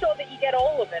to make sure that you get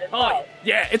all of it as well.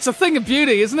 Yeah, it's a thing of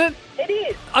beauty, isn't it? It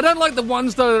is. I don't like the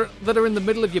ones that are in the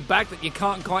middle of your back that you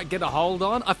can't quite get a hold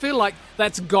on. I feel like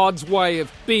that's God's way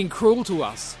of being cruel to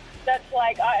us. That's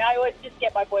like, I always just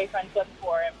get my boyfriend's one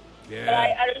for him. Yeah. But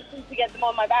I don't seem to get them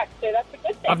on my back, so that's a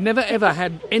good thing. I've never ever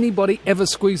had anybody ever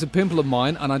squeeze a pimple of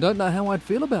mine, and I don't know how I'd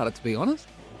feel about it, to be honest.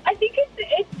 I think it's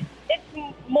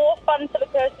more fun for the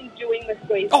person doing the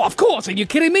squeeze. Oh, of course. Are you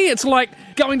kidding me? It's like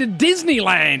going to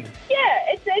Disneyland.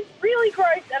 Yeah, it's really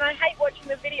gross, and I hate watching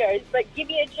the videos, but give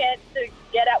me a chance to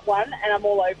get at one, and I'm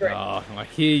all over it. Oh, I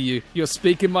hear you. You're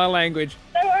speaking my language.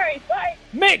 No worries, bye.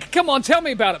 Mick, come on, tell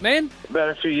me about it, man. About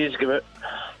a few years ago,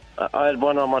 I had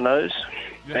one on my nose,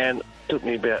 and it took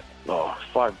me about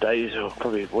 5 days or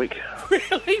probably a week.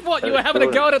 Really? What, you were having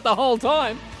a go at it the whole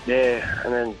time? Yeah,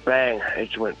 and then bang,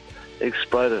 it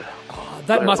exploded. Oh,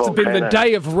 that must have been the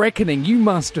day of reckoning. You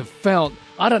must have felt,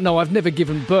 I don't know, I've never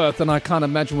given birth and I can't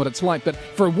imagine what it's like, but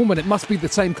for a woman it must be the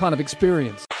same kind of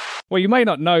experience. Well, you may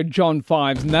not know John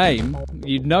 5's name.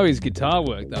 You'd know his guitar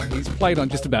work, though. He's played on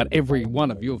just about every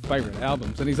one of your favourite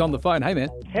albums, and he's on the phone. Hey, man.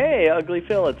 Hey, Ugly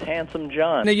Phil, it's Handsome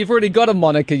John. Now, you've already got a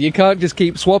moniker. You can't just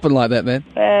keep swapping like that, man.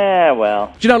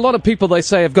 Well. Do you know, a lot of people, they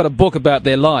say, have got a book about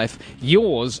their life.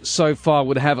 Yours, so far,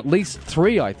 would have at least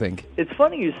 3, I think. It's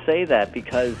funny you say that,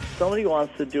 because somebody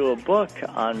wants to do a book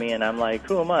on me, and I'm like,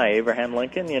 who am I, Abraham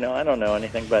Lincoln? You know, I don't know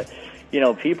anything, but... You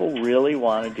know, people really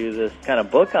want to do this kind of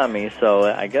book on me, so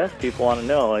I guess people want to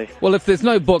know. Well, if there's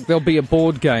no book, there'll be a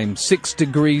board game, 6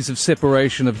 Degrees of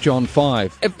Separation of John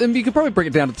 5. And you could probably break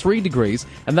it down to 3 degrees,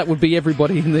 and that would be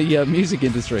everybody in the music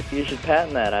industry. You should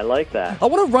patent that. I like that. I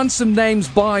want to run some names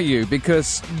by you,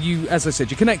 because you, as I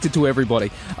said, you're connected to everybody.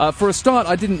 For a start,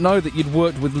 I didn't know that you'd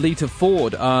worked with Lita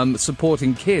Ford,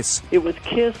 supporting Kiss. It was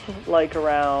Kiss, like,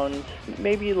 around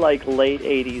maybe, like, late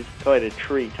 80s, quite a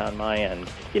treat on my end.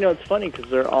 You know, it's funny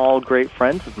because they're all great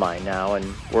friends of mine now, and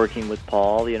working with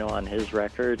Paul, you know, on his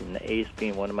record, and Ace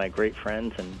being one of my great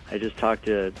friends. And I just talked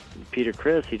to Peter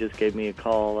Criss. He just gave me a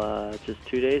call just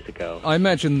 2 days ago. I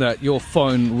imagine that your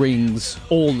phone rings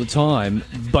all the time,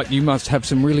 but you must have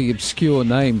some really obscure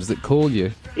names that call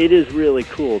you. It is really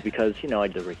cool because, you know, I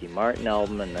did the Ricky Martin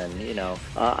album, and then, you know,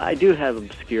 I do have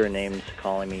obscure names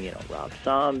calling me, you know, Rob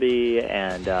Zombie,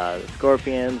 and the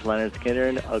Scorpions, Leonard Skinner,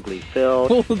 and Ugly Phil.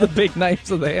 All of the big names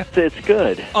are there. It's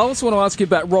good. I also want to ask you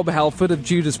about Rob Halford of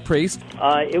Judas Priest.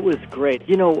 It was great.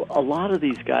 You know, a lot of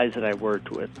these guys that I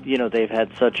worked with, you know, they've had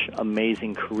such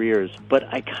amazing careers, but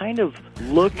I kind of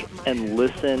look and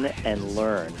listen and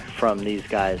learn from these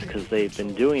guys because they've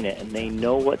been doing it, and they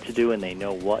know what to do and they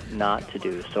know what not to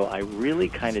do. So I really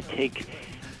kind of take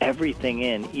everything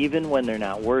in, even when they're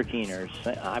not working.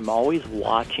 I'm always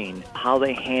watching how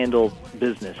they handle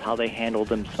business, how they handle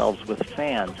themselves with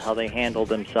fans, how they handle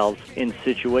themselves in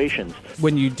situations.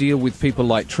 When you deal with people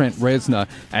like Trent Reznor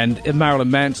and Marilyn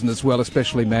Manson as well,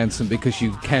 especially Manson, because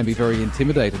you can be very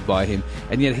intimidated by him,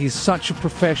 and yet he's such a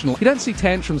professional. You don't see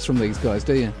tantrums from these guys,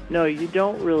 do you? No, you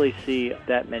don't really see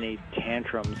that many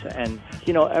tantrums. And,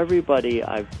 you know, everybody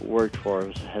I've worked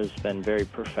for has been very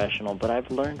professional, but I've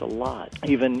learned a lot.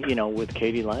 Even, you know, with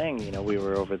Katie Lang, you know, we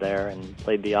were over there and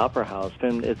played the Opera House,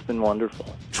 and it's been wonderful.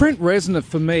 Trent Reznor,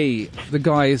 for me, the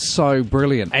guy is so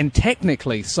brilliant and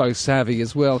technically so savvy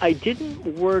as well. I didn't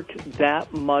work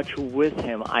that much with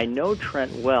him. I know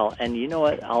Trent well, and you know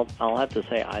what? I'll have to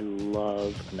say I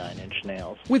love Nine Inch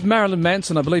Nails. With Marilyn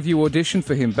Manson, I believe you auditioned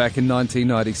for him back in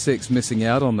 1996, missing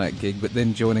out on that gig, but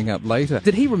then joining up later.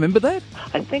 Did he remember that?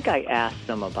 I think I asked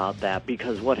him about that,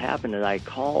 because what happened is I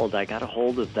got a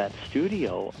hold of that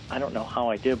studio. I don't know how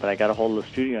I did, but I got a hold of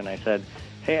the studio and I said,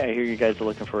 hey, I hear you guys are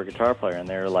looking for a guitar player. And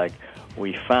they were like,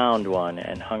 we found one,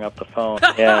 and hung up the phone.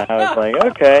 Yeah, I was like,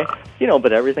 okay. You know,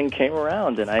 but everything came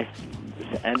around, and I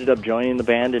ended up joining the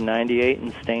band in 98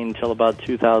 and staying until about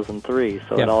 2003,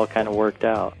 so It all kind of worked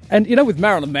out. And, you know, with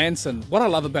Marilyn Manson, what I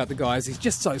love about the guy is he's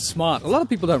just so smart. A lot of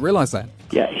people don't realize that.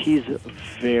 Yeah, he's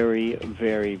very,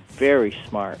 very, very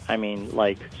smart. I mean,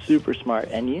 like, super smart.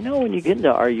 And, you know, when you get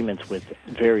into arguments with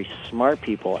very smart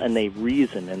people and they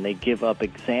reason and they give up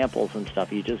examples and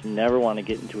stuff, you just never want to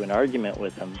get into an argument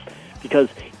with them. Because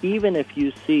even if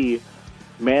you see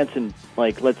Manson,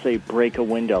 like, let's say, break a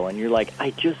window, and you're like, I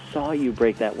just saw you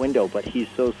break that window, but he's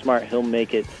so smart, he'll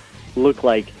make it look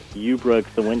like you broke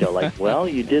the window. Like, well,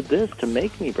 you did this to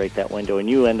make me break that window, and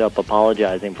you end up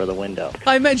apologizing for the window.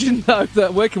 I imagine, though,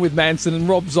 that working with Manson and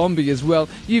Rob Zombie as well,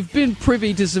 you've been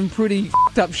privy to some pretty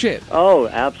f***ed up shit. Oh,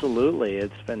 absolutely.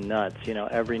 It's been nuts. You know,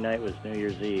 every night was New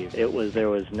Year's Eve. There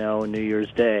was no New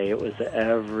Year's Day. It was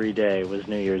every day was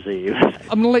New Year's Eve.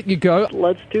 I'm going to let you go.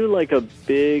 Let's do like a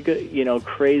big, you know,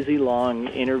 crazy long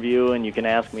interview, and you can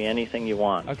ask me anything you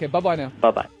want. Okay, bye-bye now.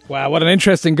 Bye-bye. Wow, what an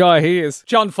interesting guy he is.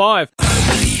 John 5.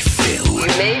 You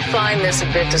may find this a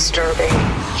bit disturbing.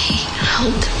 He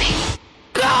helped me.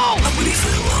 Go! Ugly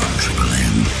Phil on Triple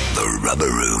M, The Rubber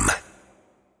Room.